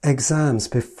exams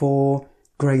before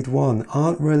grade 1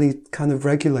 aren't really kind of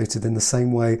regulated in the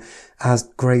same way as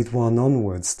grade 1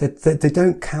 onwards. They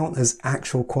don't count as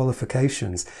actual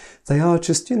qualifications. They are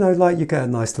just, you know, like you get a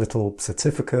nice little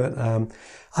certificate.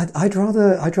 I'd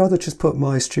rather just put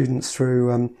my students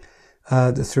through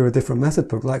a different method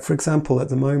book. Like, for example, at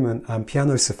the moment,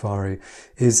 Piano Safari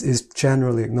is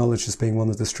generally acknowledged as being one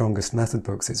of the strongest method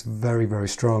books. It's very, very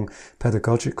strong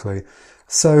pedagogically.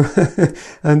 So,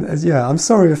 and yeah, I'm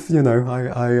sorry if, you know,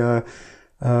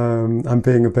 I'm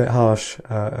being a bit harsh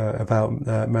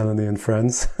about Melanie and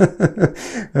Friends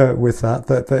with that,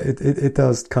 but it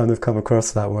does kind of come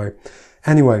across that way.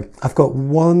 Anyway, I've got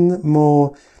one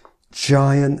more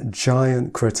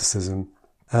giant criticism,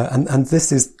 and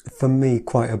this is for me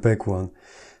quite a big one.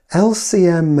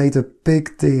 LCM made a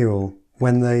big deal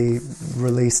when they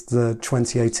released the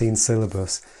 2018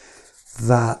 syllabus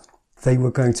that they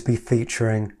were going to be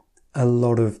featuring a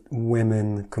lot of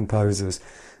women composers.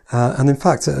 And in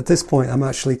fact, at this point, I'm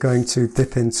actually going to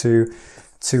dip into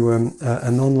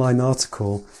an online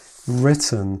article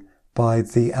written by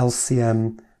the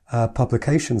LCM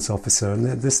publications officer, and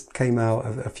this came out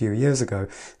a few years ago.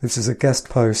 This is a guest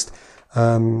post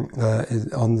on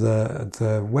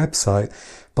the website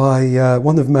by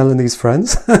one of Melanie's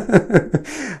friends.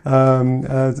 Yeah,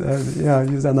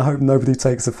 and I hope nobody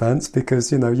takes offence,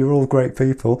 because, you know, you're all great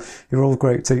people, you're all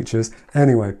great teachers.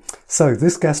 Anyway, so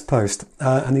this guest post,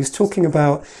 and he's talking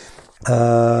about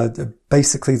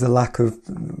basically the lack of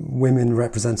women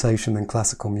representation in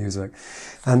classical music,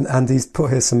 and he's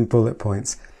put here some bullet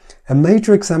points. A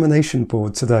major examination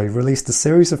board today released a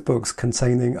series of books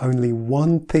containing only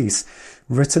one piece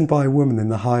written by a woman in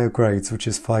the higher grades, which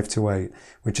is 5 to 8,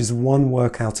 which is one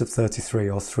work out of 33,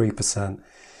 or 3%.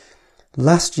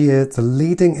 Last year, the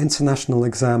leading international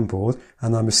exam board,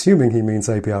 and I'm assuming he means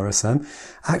ABRSM,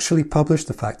 actually published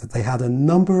the fact that they had a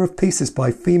number of pieces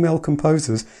by female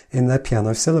composers in their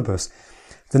piano syllabus.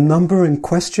 The number in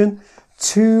question,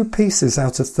 2 pieces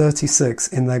out of 36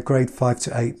 in their grade 5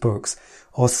 to 8 books,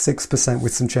 or 6%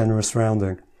 with some generous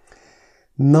rounding.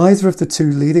 Neither of the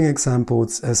 2 leading exam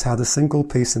boards has had a single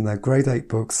piece in their grade 8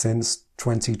 book since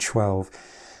 2012.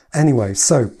 Anyway,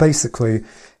 so basically,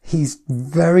 he's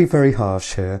very, very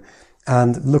harsh here,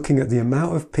 and looking at the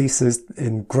amount of pieces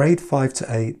in grade 5 to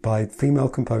 8 by female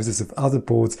composers of other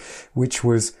boards, which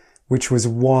was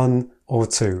 1 or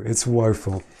 2. It's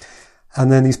woeful.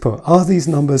 And then he's put, are these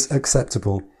numbers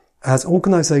acceptable? As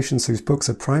organisations whose books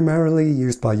are primarily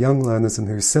used by young learners and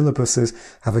whose syllabuses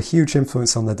have a huge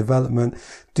influence on their development,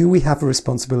 do we have a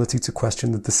responsibility to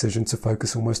question the decision to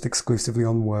focus almost exclusively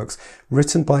on works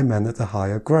written by men at the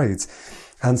higher grades?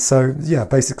 And so, yeah,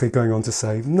 basically going on to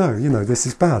say, no, you know, this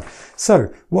is bad.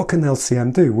 So what can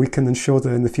LCM do? We can ensure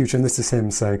that in the future, and this is him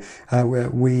saying,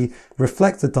 we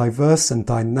reflect the diverse and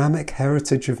dynamic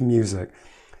heritage of music.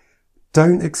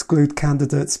 Don't exclude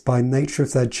candidates by nature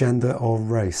of their gender or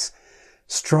race.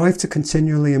 Strive to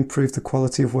continually improve the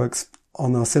quality of works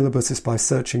on our syllabuses by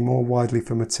searching more widely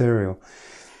for material.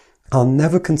 are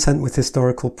never content with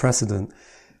historical precedent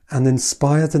and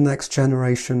inspire the next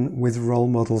generation with role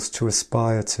models to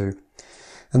aspire to.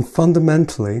 And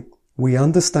fundamentally, we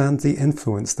understand the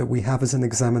influence that we have as an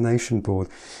examination board.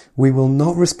 We will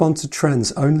not respond to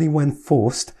trends only when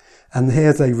forced. And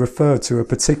here they refer to a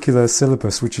particular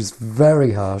syllabus, which is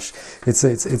very harsh.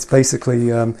 It's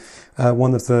basically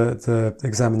one of the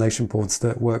examination boards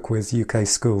that work with UK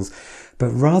schools, but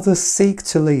rather seek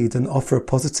to lead and offer a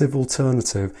positive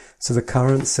alternative to the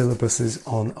current syllabuses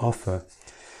on offer.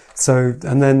 So,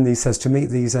 and then he says, to meet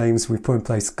these aims, we've put in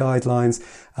place guidelines.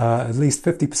 At least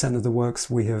 50% of the works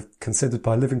we have considered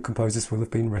by living composers will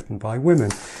have been written by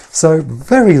women. So,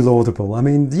 very laudable. I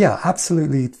mean, yeah,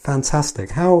 absolutely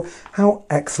fantastic. How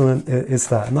excellent is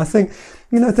that? And I think,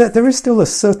 there is still a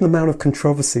certain amount of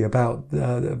controversy about,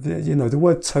 the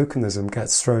word tokenism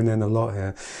gets thrown in a lot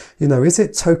here. Is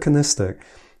it tokenistic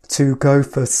to go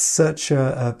for such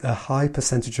a high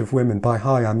percentage of women? By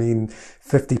high, I mean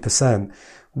 50%.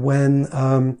 When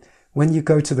you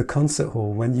go to the concert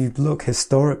hall, when you look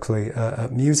historically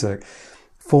at music,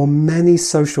 for many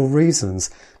social reasons,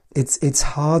 it's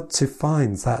hard to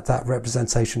find that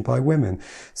representation by women.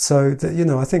 So that,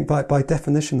 I think by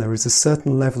definition there is a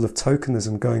certain level of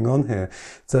tokenism going on here,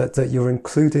 that you're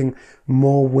including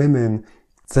more women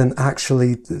than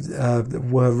actually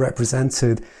were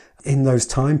represented in those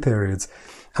time periods.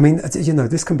 I mean,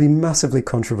 this can be massively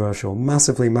controversial,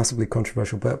 massively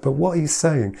controversial. But what he's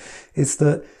saying is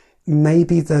that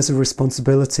maybe there's a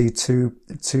responsibility to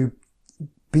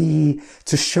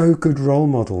show good role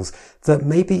models, that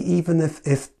maybe even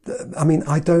if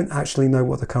I don't actually know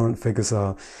what the current figures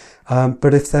are.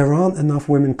 But if there aren't enough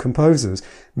women composers,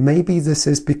 maybe this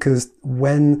is because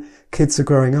when kids are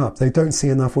growing up, they don't see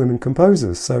enough women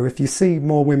composers. So if you see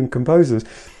more women composers,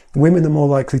 women are more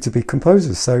likely to be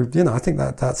composers. So, I think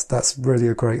that's really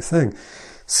a great thing.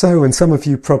 So, and some of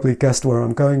you probably guessed where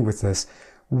I'm going with this.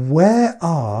 Where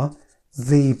are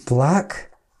the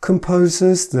black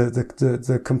composers,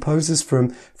 the composers from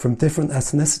different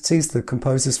ethnicities, the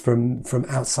composers from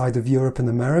outside of Europe and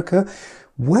America?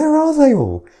 Where are they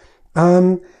all?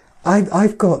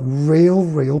 I've got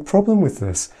real problem with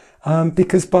this.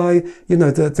 Because by,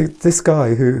 this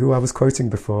guy who I was quoting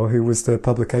before, who was the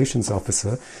publications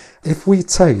officer, if we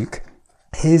take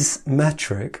his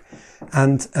metric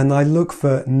and I look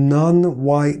for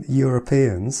non-white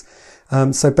Europeans,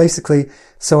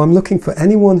 so I'm looking for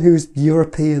anyone who's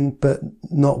European but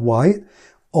not white,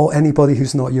 or anybody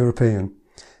who's not European.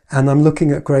 And I'm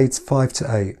looking at grades 5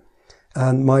 to 8.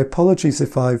 And my apologies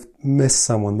if I've missed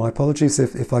someone. My apologies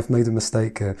if I've made a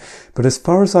mistake here. But as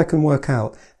far as I can work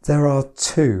out, there are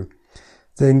 2.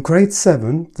 In grade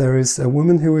 7, there is a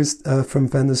woman who is from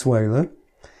Venezuela.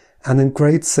 And in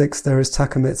grade 6, there is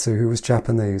Takamitsu, who was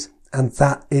Japanese. And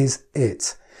that is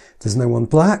it. There's no one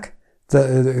black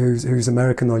who's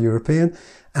American or European.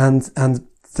 And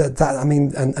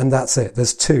that's it.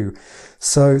 There's 2.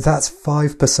 So that's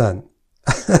 5%.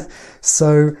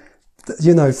 So,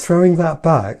 throwing that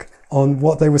back on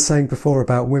what they were saying before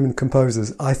about women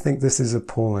composers, I think this is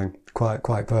appalling,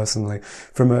 quite personally,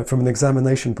 from an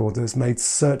examination board that has made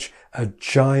such a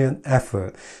giant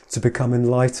effort to become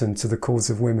enlightened to the cause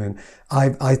of women.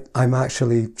 I'm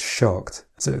actually shocked,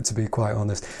 to be quite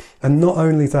honest. And not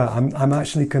only that, I'm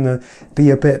actually going to be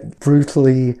a bit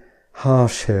brutally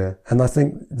harsh here, and I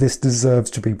think this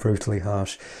deserves to be brutally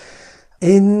harsh.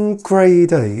 In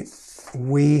grade 8,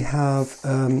 we have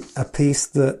a piece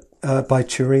that by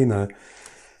Chirino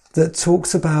that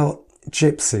talks about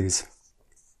gypsies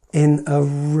in a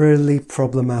really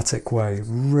problematic way,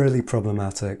 really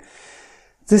problematic.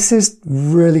 This is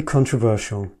really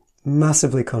controversial,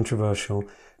 massively controversial,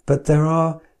 but there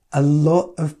are a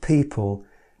lot of people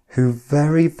who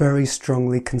very, very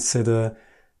strongly consider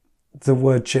the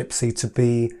word gypsy to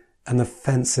be an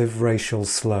offensive racial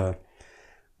slur.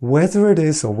 Whether it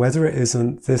is or whether it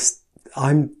isn't,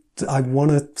 I want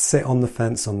to sit on the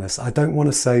fence on this. I don't want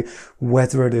to say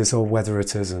whether it is or whether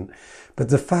it isn't. But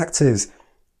the fact is,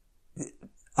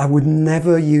 I would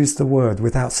never use the word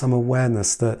without some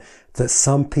awareness that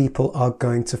some people are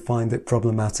going to find it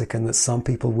problematic and that some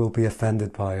people will be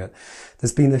offended by it.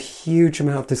 There's been a huge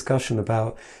amount of discussion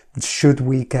about should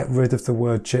we get rid of the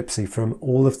word gypsy from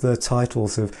all of the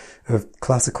titles of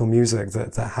classical music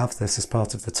that have this as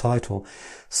part of the title.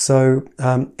 So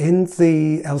in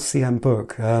the LCM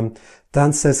book,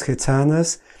 Danzas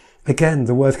Gitanas, again,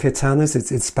 the word gitanas,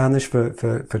 it's Spanish for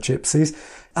gypsies.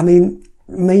 I mean,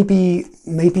 maybe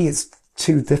it's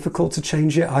too difficult to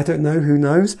change it. I don't know. Who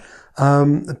knows?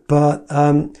 But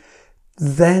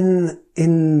then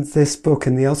in this book,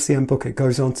 in the LCM book, it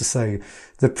goes on to say,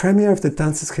 the premiere of the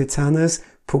Danzas Gitanas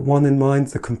put one in mind,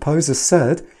 the composer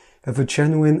said, of a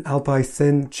genuine albeit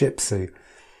thin gypsy.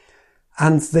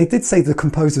 And they did say the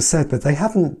composer said, but they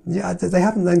haven't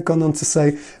then gone on to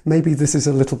say maybe this is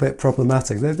a little bit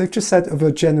problematic. They've just said of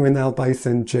a genuine albeit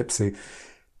thin gypsy.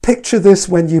 Picture this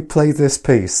when you play this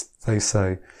piece, they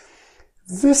say.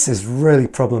 This is really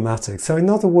problematic. So in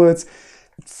other words,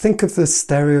 think of the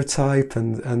stereotype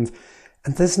and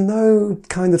there's no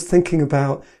kind of thinking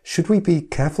about, should we be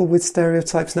careful with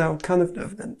stereotypes now?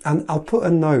 And I'll put a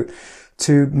note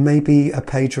to maybe a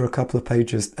page or a couple of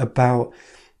pages about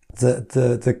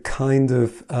the kind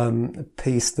of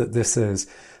piece that this is,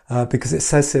 because it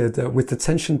says here that with the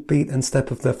tension, beat and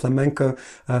step of the flamenco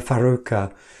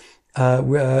farruca,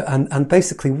 and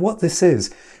basically what this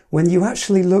is, when you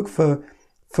actually look for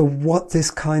what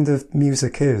this kind of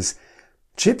music is,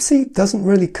 gypsy doesn't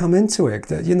really come into it.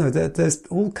 There's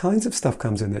all kinds of stuff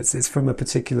comes in it. It's from a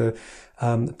particular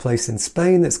place in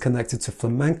Spain. It's connected to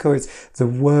flamenco. The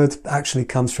word actually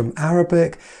comes from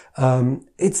Arabic.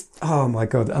 Oh my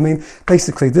God. I mean,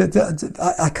 basically,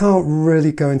 I can't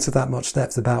really go into that much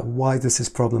depth about why this is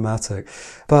problematic.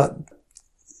 But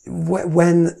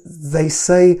when they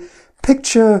say,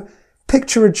 picture a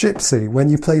gypsy when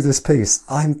you play this piece,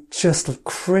 I'm just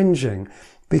cringing.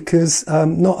 Because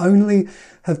not only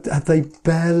have they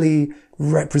barely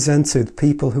represented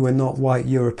people who are not white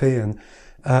European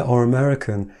or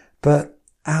American, but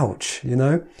ouch,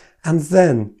 And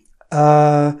then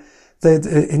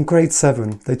in grade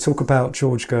 7, they talk about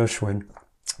George Gershwin,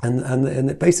 and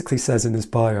it basically says in his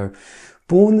bio,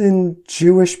 born in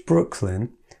Jewish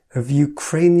Brooklyn of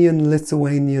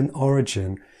Ukrainian-Lithuanian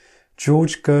origin,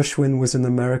 George Gershwin was an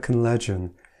American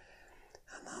legend.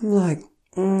 And I'm like,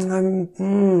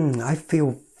 I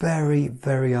feel very,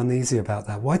 very uneasy about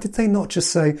that. Why did they not just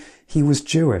say he was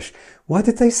Jewish? Why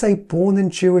did they say born in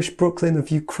Jewish Brooklyn of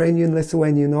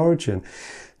Ukrainian-Lithuanian origin?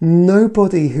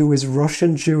 Nobody who is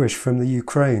Russian Jewish from the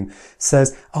Ukraine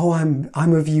says, oh, I'm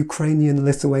of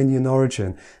Ukrainian-Lithuanian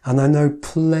origin. And I know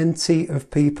plenty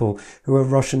of people who are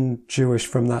Russian Jewish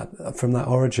from that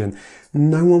origin.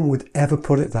 No one would ever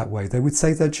put it that way. They would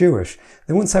say they're Jewish.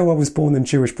 They wouldn't say, oh, I was born in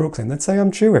Jewish Brooklyn. They'd say,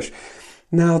 I'm Jewish.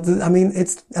 Now,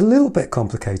 it's a little bit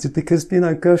complicated because,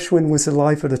 Gershwin was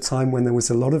alive at a time when there was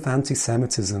a lot of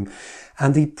anti-Semitism,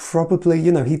 and he probably,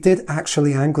 he did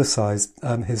actually anglicize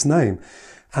his name.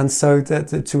 And so that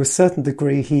to a certain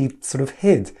degree, he sort of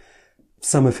hid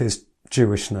some of his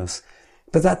Jewishness.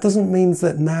 But that doesn't mean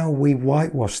that now we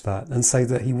whitewash that and say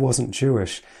that he wasn't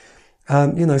Jewish.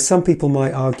 Some people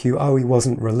might argue, oh, he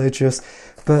wasn't religious,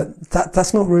 but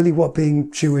that's not really what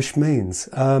being Jewish means.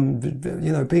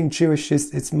 Being Jewish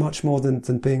it's much more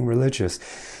than being religious.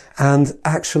 And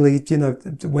actually,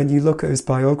 when you look at his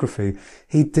biography,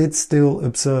 he did still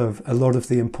observe a lot of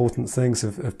the important things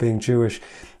of being Jewish,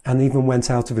 and even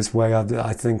went out of his way.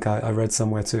 I think I read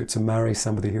somewhere to marry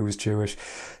somebody who was Jewish.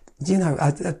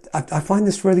 I find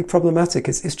this really problematic.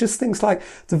 It's just things like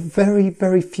the very,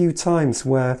 very few times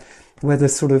where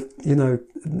there's sort of,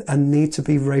 a need to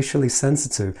be racially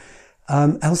sensitive.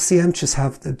 LCM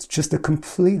just a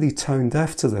completely tone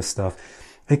deaf to this stuff.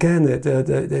 Again,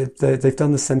 they've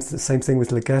done the same thing with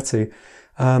Ligeti.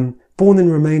 Born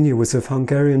in Romania, was of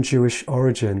Hungarian Jewish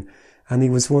origin, and he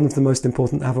was one of the most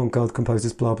important avant-garde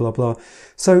composers, blah, blah, blah.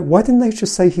 So why didn't they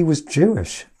just say he was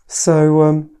Jewish?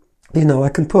 So, I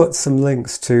can put some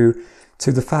links to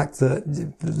the fact that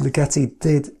Ligeti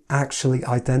did actually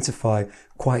identify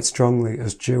quite strongly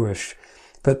as Jewish.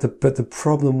 But the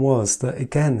problem was that,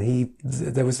 again,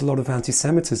 there was a lot of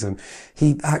anti-Semitism.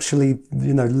 He actually,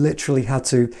 literally had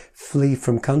to flee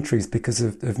from countries because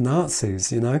of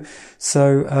Nazis,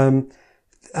 So,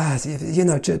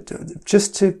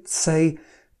 just to say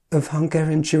of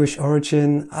Hungarian Jewish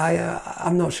origin,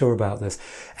 I'm not sure about this.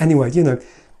 Anyway,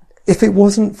 if it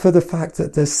wasn't for the fact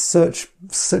that there's such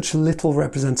little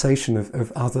representation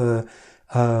of other,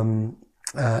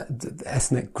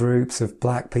 ethnic groups, of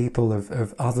black people,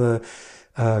 of other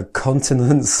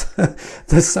continents.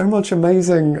 There's so much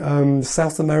amazing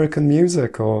South American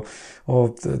music, or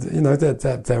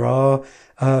there are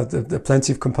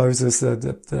plenty of composers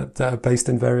that are based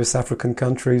in various African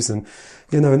countries, and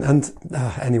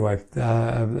anyway,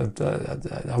 I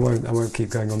won't keep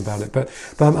going on about it, but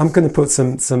I'm going to put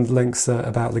some links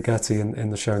about Ligeti in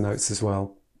the show notes as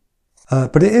well.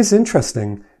 But it is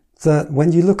interesting that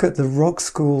when you look at the Rock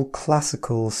School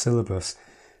classical syllabus,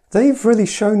 they've really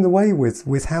shown the way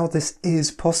with how this is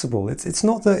possible. It's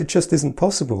not that it just isn't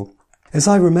possible. As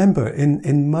I remember,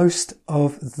 in most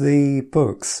of the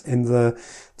books in the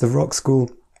Rock School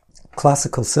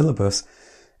classical syllabus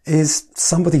is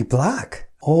somebody black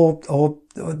or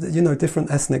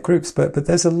different ethnic groups, but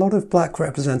there's a lot of black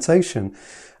representation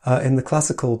in the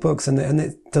classical books, and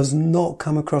it does not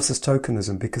come across as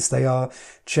tokenism because they are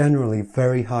generally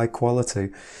very high quality.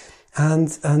 And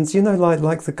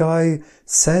like the guy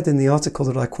said in the article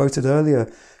that I quoted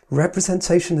earlier,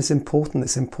 representation is important.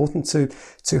 It's important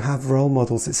to have role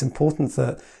models. It's important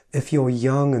that if you're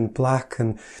young and black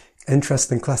and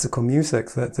interested in classical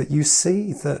music, that you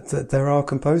see that there are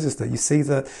composers, that you see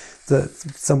that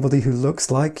somebody who looks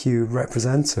like you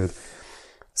represented.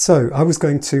 So I was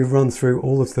going to run through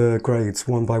all of the grades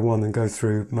one by one and go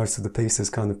through most of the pieces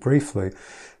kind of briefly.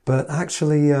 But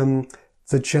actually,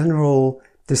 the general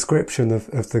description of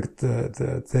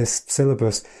this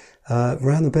syllabus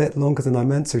ran a bit longer than I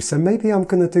meant to. So maybe I'm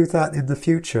going to do that in the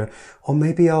future, or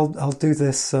maybe I'll do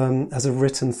this as a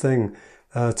written thing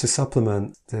to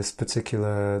supplement this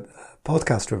particular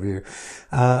podcast review,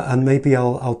 and maybe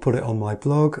I'll put it on my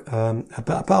blog.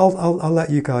 But I'll let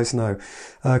you guys know,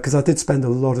 because I did spend a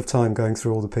lot of time going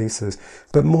through all the pieces.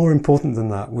 But more important than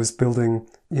that was building,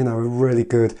 a really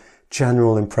good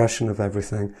general impression of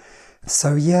everything.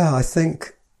 So yeah, I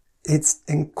think it's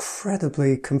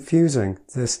incredibly confusing,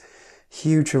 this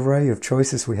huge array of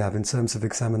choices we have in terms of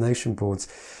examination boards.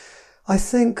 I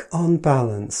think on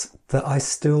balance that I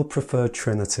still prefer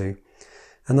Trinity.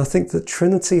 And I think that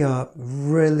Trinity are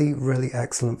really, really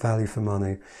excellent value for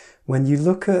money. When you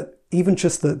look at even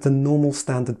just the normal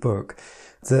standard book,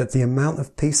 the amount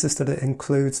of pieces that it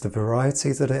includes, the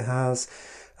variety that it has,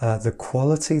 the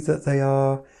quality that they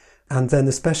are, and then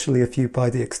especially if you buy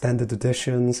the extended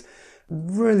editions,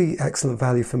 really excellent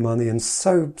value for money and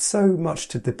so much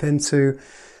to dip into.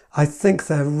 I think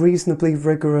they're reasonably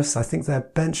rigorous. I think their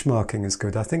benchmarking is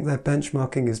good. I think their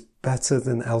benchmarking is better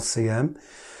than LCM.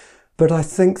 But I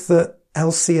think that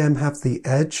LCM have the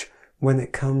edge when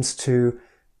it comes to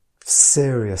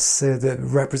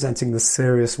representing the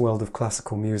serious world of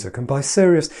classical music. And by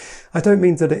serious, I don't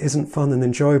mean that it isn't fun and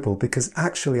enjoyable, because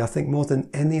actually I think more than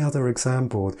any other exam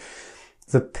board,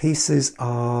 the pieces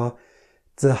are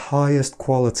the highest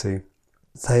quality.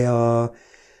 They are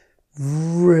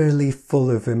really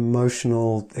full of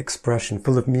emotional expression,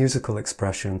 full of musical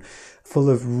expression, full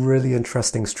of really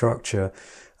interesting structure.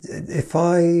 If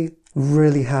I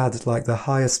really had like the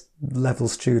highest level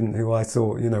student who I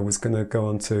thought, was going to go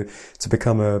on to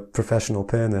become a professional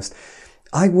pianist,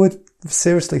 I would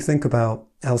seriously think about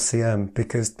LCM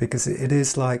because it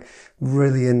is like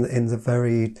really in the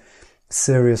very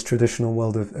serious traditional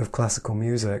world of classical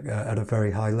music at a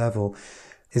very high level.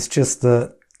 It's just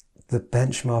that the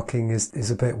benchmarking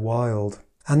is a bit wild.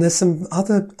 And there's some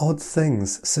other odd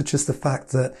things, such as the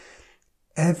fact that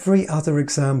every other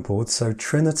exam board, so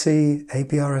Trinity,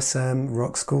 ABRSM,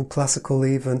 Rock School Classical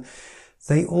even,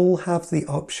 they all have the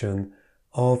option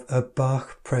of a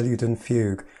Bach Prelude and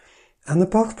Fugue. And the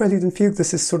Bach Prelude and Fugue,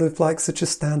 this is sort of like such a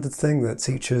standard thing that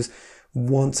teachers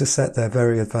want to set their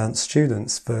very advanced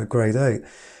students for grade 8.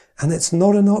 And it's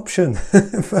not an option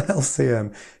for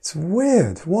LCM. It's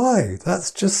weird. Why? That's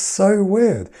just so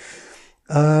weird.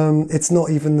 It's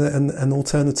not even an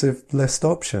alternative list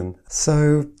option.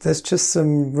 So there's just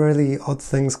some really odd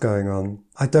things going on.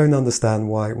 I don't understand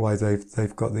why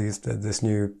they've got this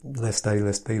new list A,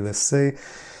 list B, list C.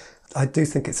 I do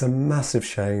think it's a massive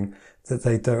shame that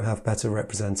they don't have better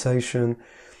representation.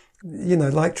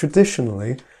 Like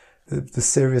traditionally, the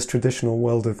serious traditional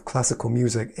world of classical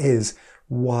music is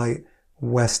white,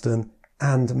 Western,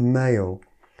 and male.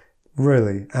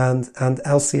 Really. And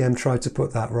LCM tried to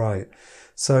put that right.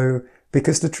 So,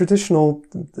 because the traditional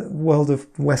world of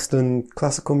Western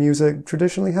classical music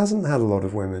traditionally hasn't had a lot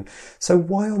of women. So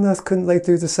why on earth couldn't they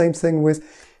do the same thing with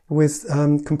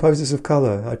composers of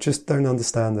colour? I just don't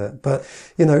understand it. But,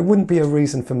 it wouldn't be a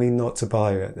reason for me not to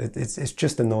buy it. It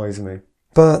just annoys me.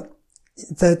 But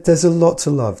there's a lot to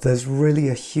love. There's really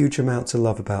a huge amount to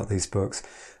love about these books.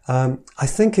 I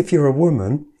think if you're a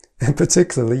woman,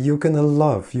 particularly, you're going to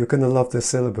love this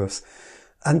syllabus.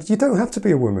 And you don't have to be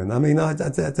a woman. I mean,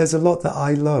 there's a lot that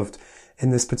I loved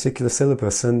in this particular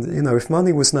syllabus. And, if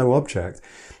money was no object,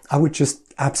 I would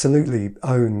just absolutely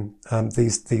own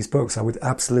these books. I would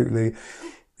absolutely,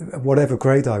 whatever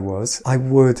grade I was, I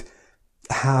would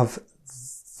have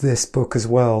this book as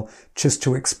well, just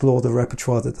to explore the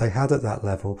repertoire that they had at that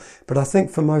level. But I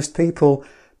think for most people,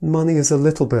 money is a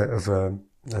little bit of a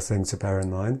thing to bear in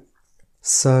mind.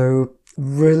 So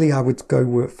really, I would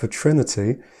go for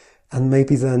Trinity, and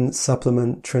maybe then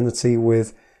supplement Trinity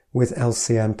with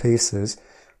LCM pieces.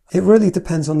 It really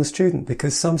depends on the student,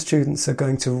 because some students are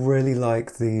going to really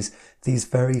like these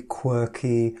very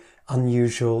quirky,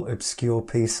 unusual, obscure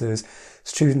pieces.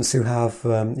 Students who have,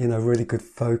 really good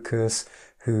focus,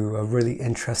 who are really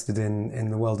interested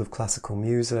in the world of classical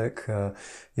music,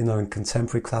 in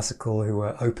contemporary classical, who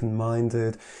are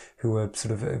open-minded, who are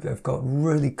sort of have got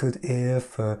really good ear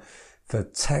for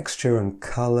texture and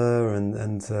colour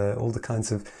and all the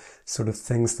kinds of sort of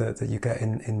things that you get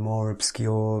in more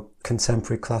obscure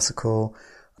contemporary classical.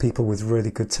 People with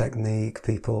really good technique,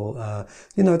 people,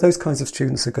 those kinds of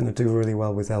students are going to do really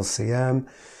well with LCM.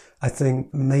 I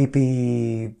think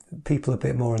maybe people a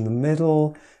bit more in the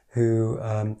middle who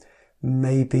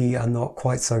maybe are not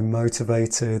quite so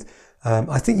motivated.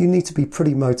 I think you need to be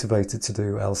pretty motivated to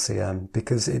do LCM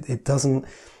because it doesn't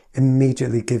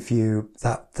immediately give you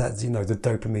that the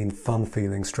dopamine fun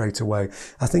feeling straight away.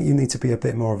 I think you need to be a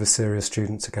bit more of a serious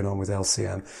student to get on with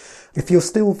LCM. If you're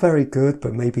still very good,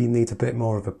 but maybe you need a bit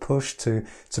more of a push to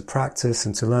practice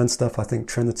and to learn stuff, I think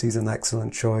Trinity's an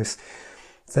excellent choice.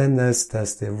 Then there's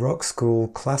the Rock School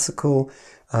Classical,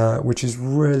 which is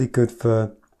really good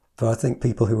for I think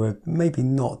people who are maybe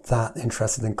not that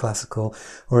interested in classical,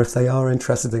 or if they are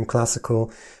interested in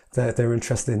classical, they're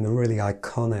interested in the really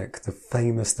iconic, the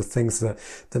famous, the things that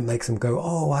makes them go,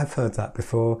 oh, I've heard that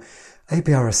before.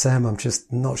 ABRSM, I'm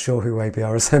just not sure who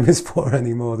ABRSM is for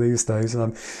anymore these days.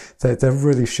 They're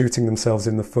really shooting themselves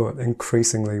in the foot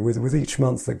increasingly. With each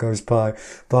month that goes by,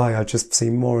 I just see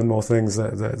more and more things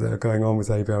that are going on with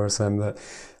ABRSM, that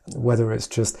whether it's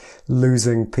just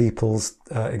losing people's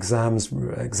exam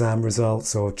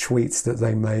results or tweets that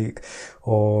they make,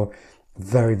 or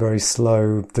very, very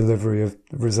slow delivery of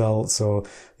results, or,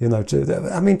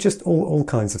 just all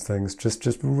kinds of things.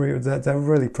 They're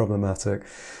really problematic.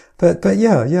 But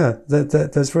yeah,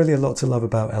 there's really a lot to love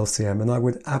about LCM, and I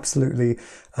would absolutely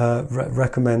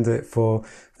recommend it for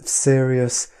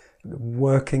serious,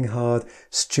 working hard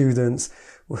students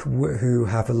who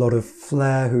have a lot of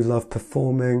flair, who love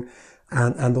performing,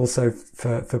 and also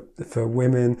for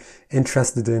women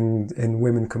interested in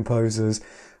women composers.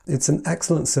 It's an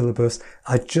excellent syllabus.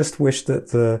 I just wish that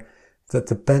the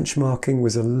benchmarking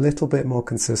was a little bit more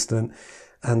consistent,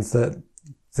 and that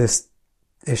this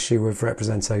issue of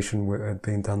representation had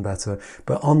been done better.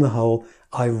 But on the whole,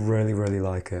 I really, really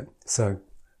like it. So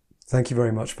thank you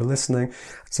very much for listening.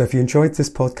 So if you enjoyed this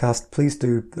podcast, please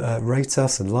do rate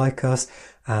us and like us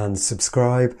and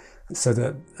subscribe, so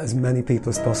that as many people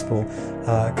as possible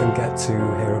can get to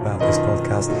hear about this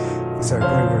podcast. So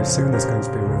very, very soon there's going to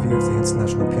be a review of the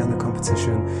International Piano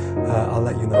Competition. I'll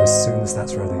let you know as soon as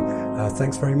that's ready.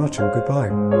 Thanks very much and goodbye.